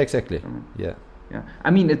 Yeah, exactly. Yeah. Yeah,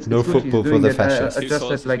 I mean it's No it's good he's football for doing the it. fascists. I Two just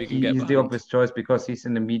sources said like we can get he's the behind. obvious choice because he's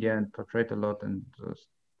in the media and portrayed a lot, and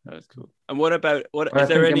That's cool. And what about But I is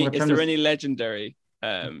there think any Emre is Can there is any legendary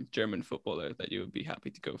German footballer that you would be happy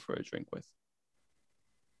to go for a drink with?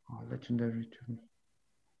 legendary too.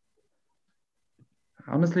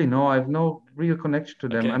 Honestly, no, I have no real connection to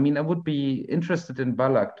them. Okay. I mean, I would be interested in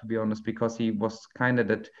Ballack, to be honest, because he was kind of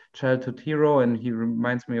that childhood hero, and he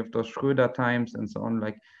reminds me of those Schröder times and so on.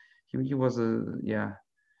 Like, he was a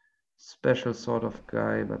special sort of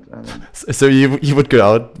guy, but I don't. So you would go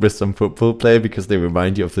out with some football player because they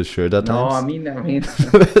remind you of the Schröder No, I times? mean,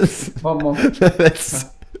 come on. That's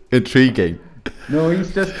intriguing. No,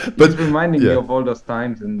 he's reminding me of all those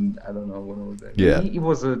times, and I don't know what was that. Yeah. He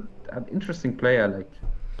was an interesting player, like.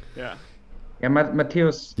 Yeah. Yeah,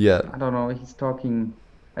 Matthäus. Yeah. I don't know. He's talking.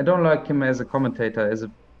 I don't like him as a commentator. As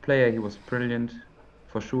a player, he was brilliant,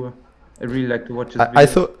 for sure. I really like to watch his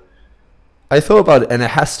videos. I thought about it, and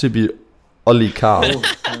it has to be Oli Kahn.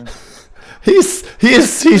 Oh,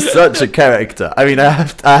 He's such a character. I mean, I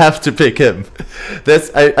have to pick him.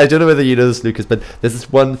 I don't know whether you know this, Lucas, but there's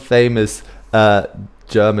this one famous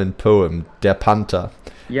German poem, Der Panther.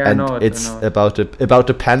 Yeah, and I know it. it's about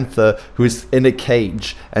a panther who's in a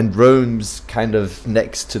cage and roams kind of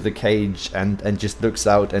next to the cage and just looks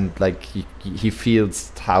out, and like he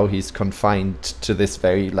feels how he's confined to this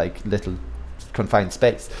very like little confined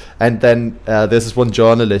space. And then there's this one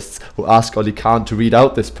journalist who asks Oli Kahn to read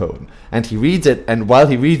out this poem, and he reads it, and while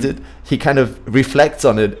he reads it, he kind of reflects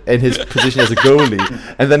on it in his position as a goalie,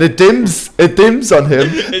 and then it dims on him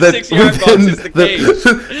that 6 yard box is the cage.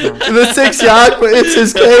 the 6 yard, it's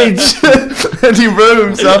his cage, and he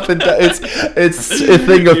roams up and down. It's a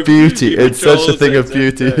thing of beauty. It's such a thing of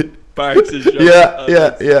beauty. Yeah.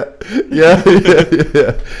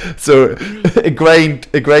 So a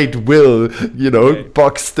great will,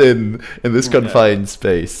 boxed in this confined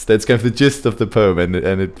space. That's kind of the gist of the poem, and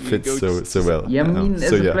it fits so well. Yeah, I mean,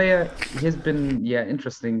 as a player, he's been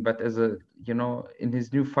interesting, but as a in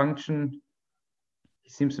his new function, he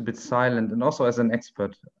seems a bit silent, and also as an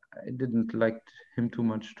expert, I didn't like him too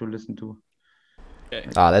much to listen to. Okay.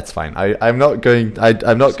 That's fine. I'm not going to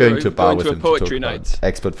a bar with him to talk night. about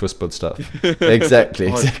expert football stuff. Exactly.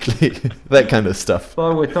 That kind of stuff.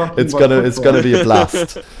 So we're talking it's gonna be a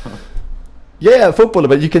blast. Yeah, footballer,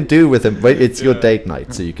 but you can do with him. It's your date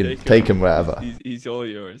night, so you can take him wherever. He's all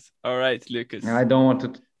yours. All right, Lucas. I don't want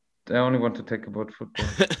to. I only want to talk about football.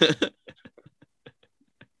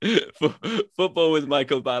 Football with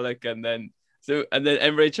Michael Ballack, and then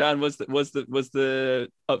Emre Can was the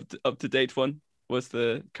up to date one. Was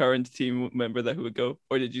the current team member that who would go,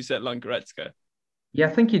 or did you set Lon Goretzka? Yeah, I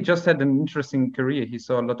think he just had an interesting career. He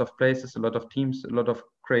saw a lot of places, a lot of teams, a lot of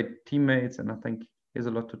great teammates, and I think he has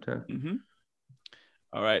a lot to tell. Mm-hmm.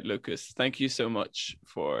 All right, Lucas, thank you so much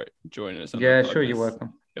for joining us. Yeah, sure, you're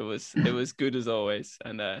welcome. It was good as always,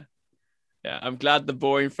 and I'm glad the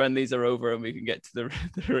boring friendlies are over and we can get to the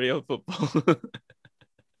real football.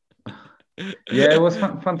 Yeah, it was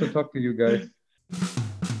fun to talk to you guys.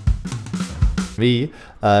 Me,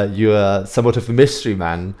 you are somewhat of a mystery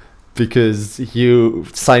man because you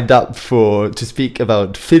signed up to speak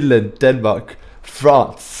about Finland, Denmark,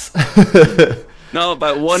 France. No,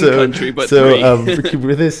 about one country, but three.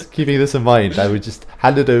 Keeping this in mind, I would just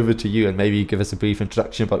hand it over to you and maybe give us a brief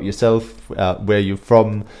introduction about yourself, where you're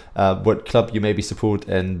from, what club you maybe support,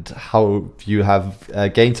 and how you have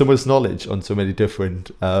gained so much knowledge on so many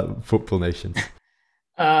different football nations.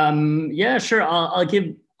 Yeah, sure. I'll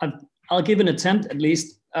give an attempt at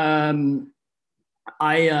least. I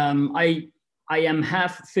am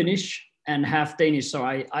half Finnish and half Danish, so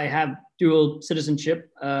I have dual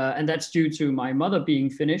citizenship, and that's due to my mother being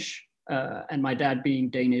Finnish and my dad being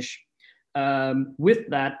Danish. With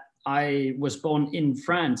that, I was born in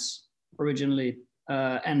France originally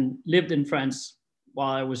and lived in France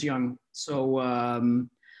while I was young. So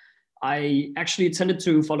I actually tended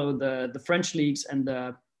to follow the French leagues and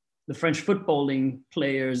the French footballing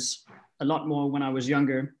players a lot more when I was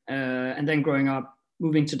younger. And then growing up,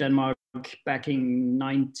 moving to Denmark back in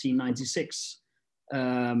 1996,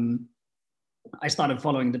 I started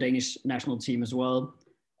following the Danish national team as well.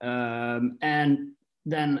 And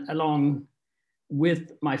then along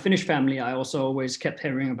with my Finnish family, I also always kept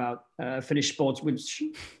hearing about Finnish sports, which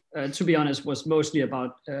to be honest was mostly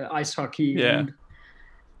about ice hockey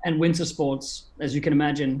and winter sports, as you can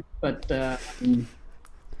imagine. But so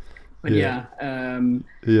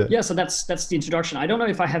that's the introduction. I don't know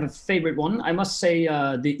if I have a favorite one. I must say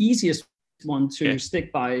the easiest one to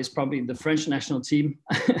stick by is probably the French national team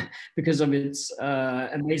because of its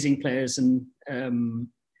amazing players and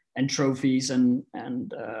trophies and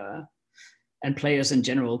and players in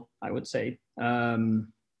general, I would say.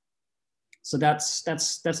 So that's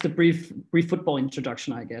the brief football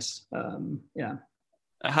introduction, I guess. Yeah.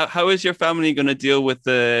 How is your family going to deal with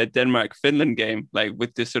the Denmark-Finland game, like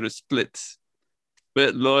with this sort of split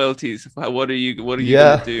loyalties? What are you going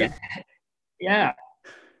to do? Yeah.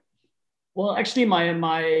 Well, actually,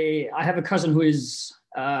 I have a cousin who is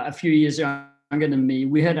a few years younger than me.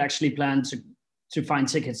 We had actually planned to find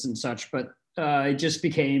tickets and such, but it just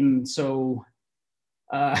became so.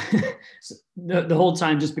 The whole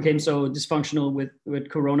time just became so dysfunctional with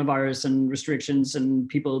coronavirus and restrictions and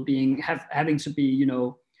people having to be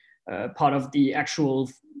part of the actual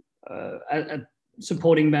a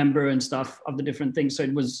supporting member and stuff of the different things. So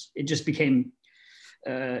it just became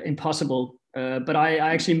impossible. But I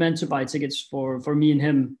actually meant to buy tickets for me and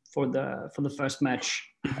him for the first match.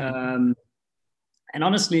 And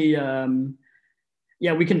honestly,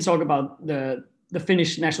 we can talk about the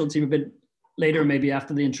Finnish national team a bit later, maybe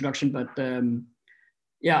after the introduction. But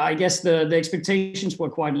I guess the expectations were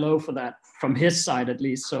quite low for that from his side, at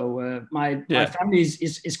least. So my family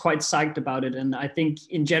is quite psyched about it, and I think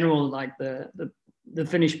in general, like the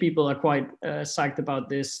Finnish people are quite psyched about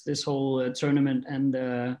this whole tournament and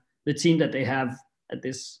the team that they have at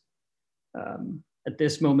this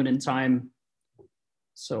moment in time.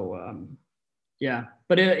 So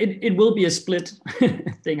but it will be a split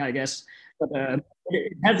thing, I guess. But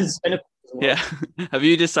it has its benefits. Well. Yeah. Have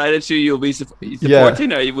you decided you'll be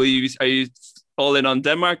supporting? Are you all in on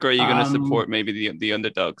Denmark, or are you going to support maybe the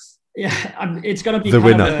underdogs? Yeah, it's going to be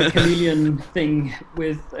kind of a chameleon thing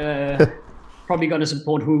with probably going to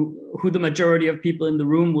support who the majority of people in the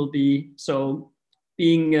room will be. So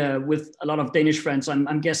being with a lot of Danish friends,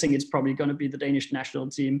 I'm guessing it's probably going to be the Danish national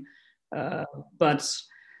team. But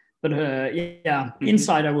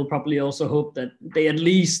inside I will probably also hope that they at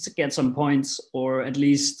least get some points, or at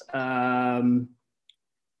least show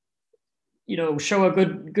a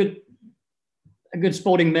good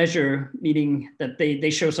sporting measure, meaning that they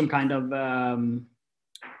show some kind of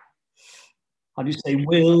how do you say,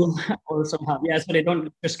 will, or somehow, so they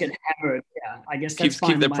don't just get hammered. Yeah, I guess that's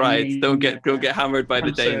keep their pride. Don't get hammered by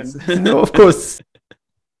concern. The Danes. No, of course.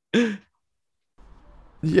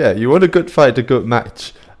 Yeah, you want a good fight, a good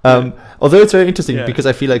match. Although it's very interesting because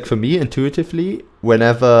I feel like for me, intuitively,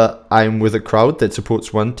 whenever I'm with a crowd that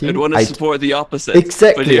supports one team, I'd want to support the opposite.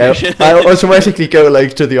 Exactly. I automatically go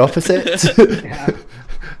like to the opposite.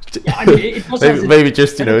 I mean, it does maybe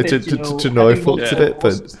just to know faults a bit,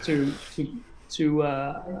 but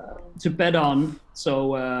to bet on.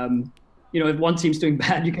 So if one team's doing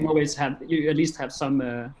bad, you at least have some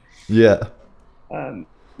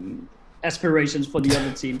aspirations for the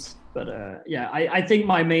other teams. But I think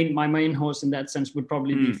my main horse in that sense would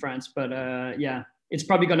probably be France. But it's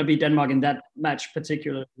probably going to be Denmark in that match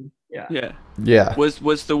particularly. Yeah.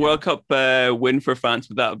 Was the World Cup win for France?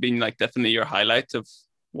 Would that have been like definitely your highlight of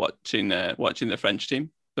watching the French team,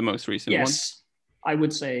 the most recent one? Yes, I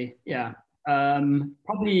would say. Yeah,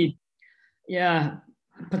 probably. Yeah,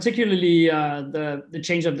 particularly the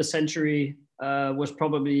change of the century was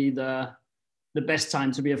probably the best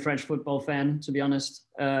time to be a French football fan, to be honest.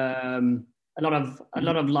 A lot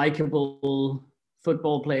of likable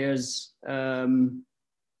football players,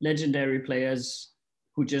 legendary players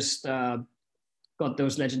who just got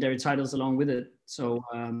those legendary titles along with it. So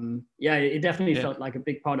it definitely felt like a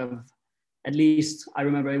big part of. At least I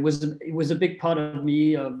remember it was a big part of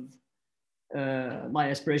me, of my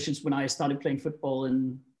aspirations when I started playing football,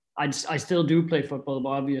 and I still do play football, but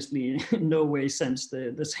obviously in no way since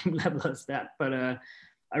the same level as that. But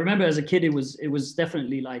I remember as a kid, it was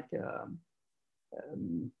definitely like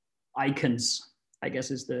icons, I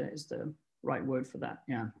guess is the right word for that.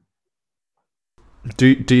 Yeah.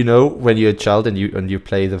 Do you know when you're a child and you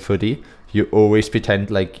play the footy, you always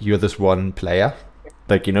pretend like you're this one player,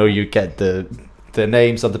 like you get the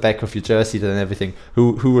names on the back of your jersey and everything.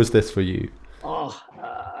 Who was this for you?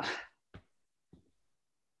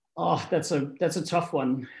 That's a tough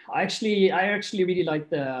one. I actually really like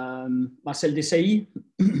the Marcel Desailly,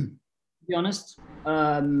 to be honest.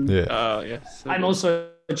 Yes. I'm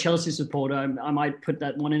also a Chelsea supporter. I might put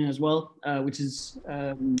that one in as well, which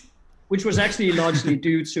was actually largely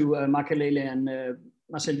due to Makelele and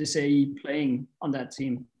Marcel Desailly playing on that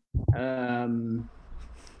team.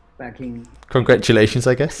 Congratulations,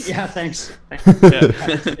 I guess. Yeah, thanks.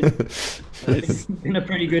 It's been a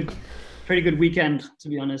pretty good weekend, to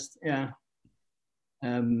be honest. Yeah.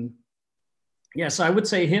 So I would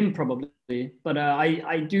say him probably, but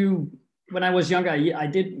I do. When I was younger, I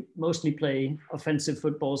did mostly play offensive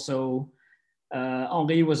football. So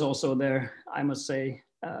Henri was also there. I must say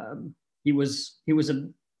he was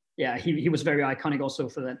he was very iconic also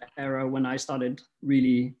for that era when I started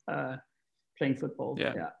really playing football.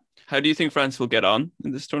 Yeah. How do you think France will get on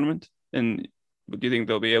in this tournament? And do you think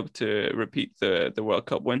they'll be able to repeat the World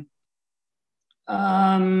Cup win?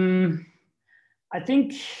 I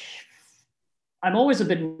think I'm always a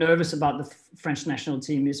bit nervous about the French national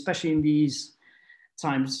team, especially in these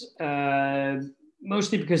times.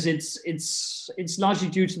 Mostly because it's largely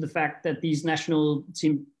due to the fact that these national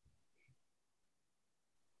team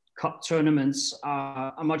cup tournaments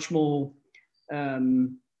are much more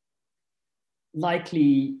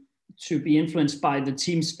likely to be influenced by the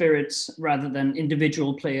team spirits rather than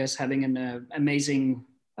individual players having an amazing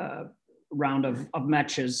round of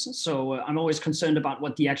matches. So I'm always concerned about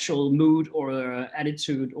what the actual mood or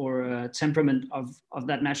attitude or temperament of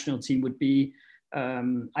that national team would be.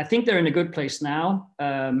 I think they're in a good place now.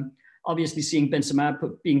 Obviously, seeing Benzema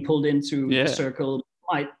being pulled into the circle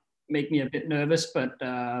might make me a bit nervous, but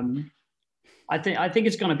I think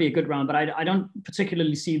it's going to be a good round. But I don't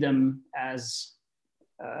particularly see them as.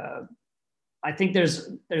 I think there's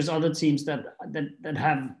other teams that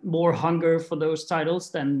have more hunger for those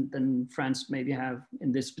titles than France maybe have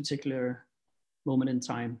in this particular moment in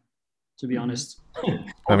time. To be honest,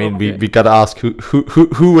 I mean, we gotta ask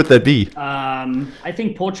who would that be? I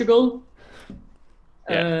think Portugal.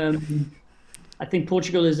 I think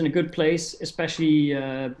Portugal is in a good place, especially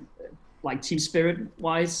like team spirit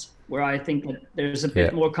wise, where I think that there's a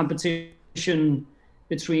bit more competition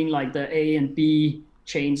between like the A and B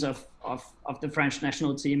chains of the French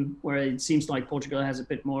national team, where it seems like Portugal has a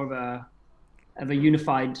bit more of a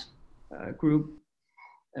unified group.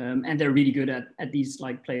 And they're really good at these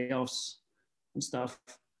like playoffs and stuff.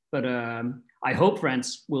 But I hope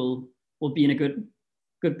France will be in a good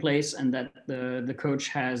place, and that the coach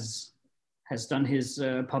has done his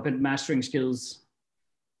puppet mastering skills,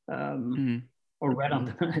 or read on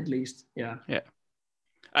them at least. Yeah.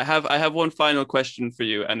 I have one final question for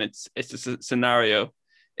you, and it's a scenario.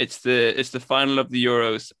 It's the final of the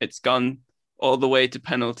Euros. It's gone all the way to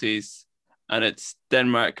penalties, and it's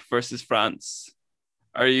Denmark versus France.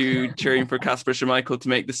 Are you cheering for Kasper Schmeichel to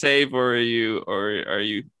make the save, or are you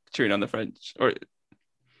cheering on the French? Or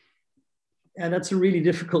yeah, that's a really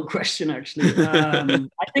difficult question, actually. I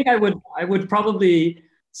think I would probably,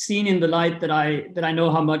 seen in the light that I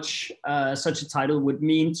know how much such a title would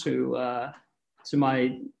mean to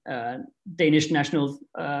my Danish national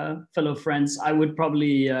fellow friends, I would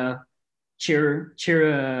probably cheer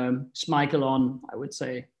Schmeichel on, I would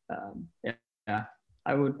say.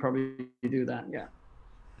 I would probably do that.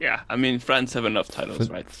 Yeah, I mean, France have enough titles,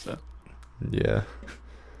 right? So yeah.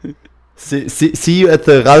 See you at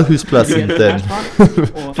the Radhuspladsen then.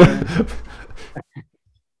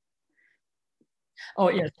 Oh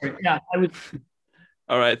yeah, sorry. Yeah, I would.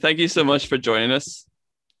 All right, thank you so much for joining us.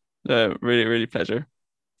 Really, really pleasure.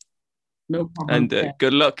 No problem. And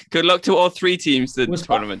good luck to all three teams in the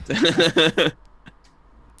tournament.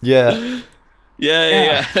 Yeah.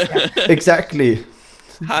 Exactly.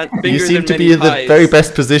 You seem to be in the very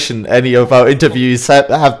best position any of our interviews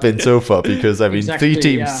have been so far, because I mean, exactly, 3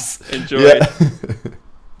 teams. Yeah. Enjoy.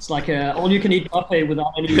 It's like a all-you-can-eat buffet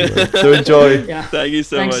without any. So enjoy. Yeah. Thank you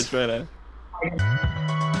so much, Brenna.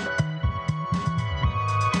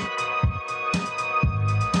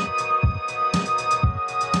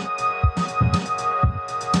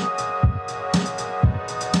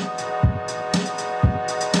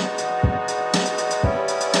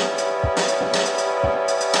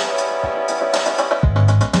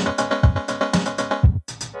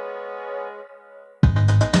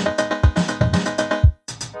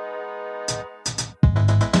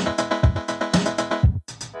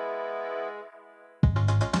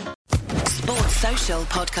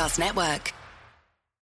 Podcast Network.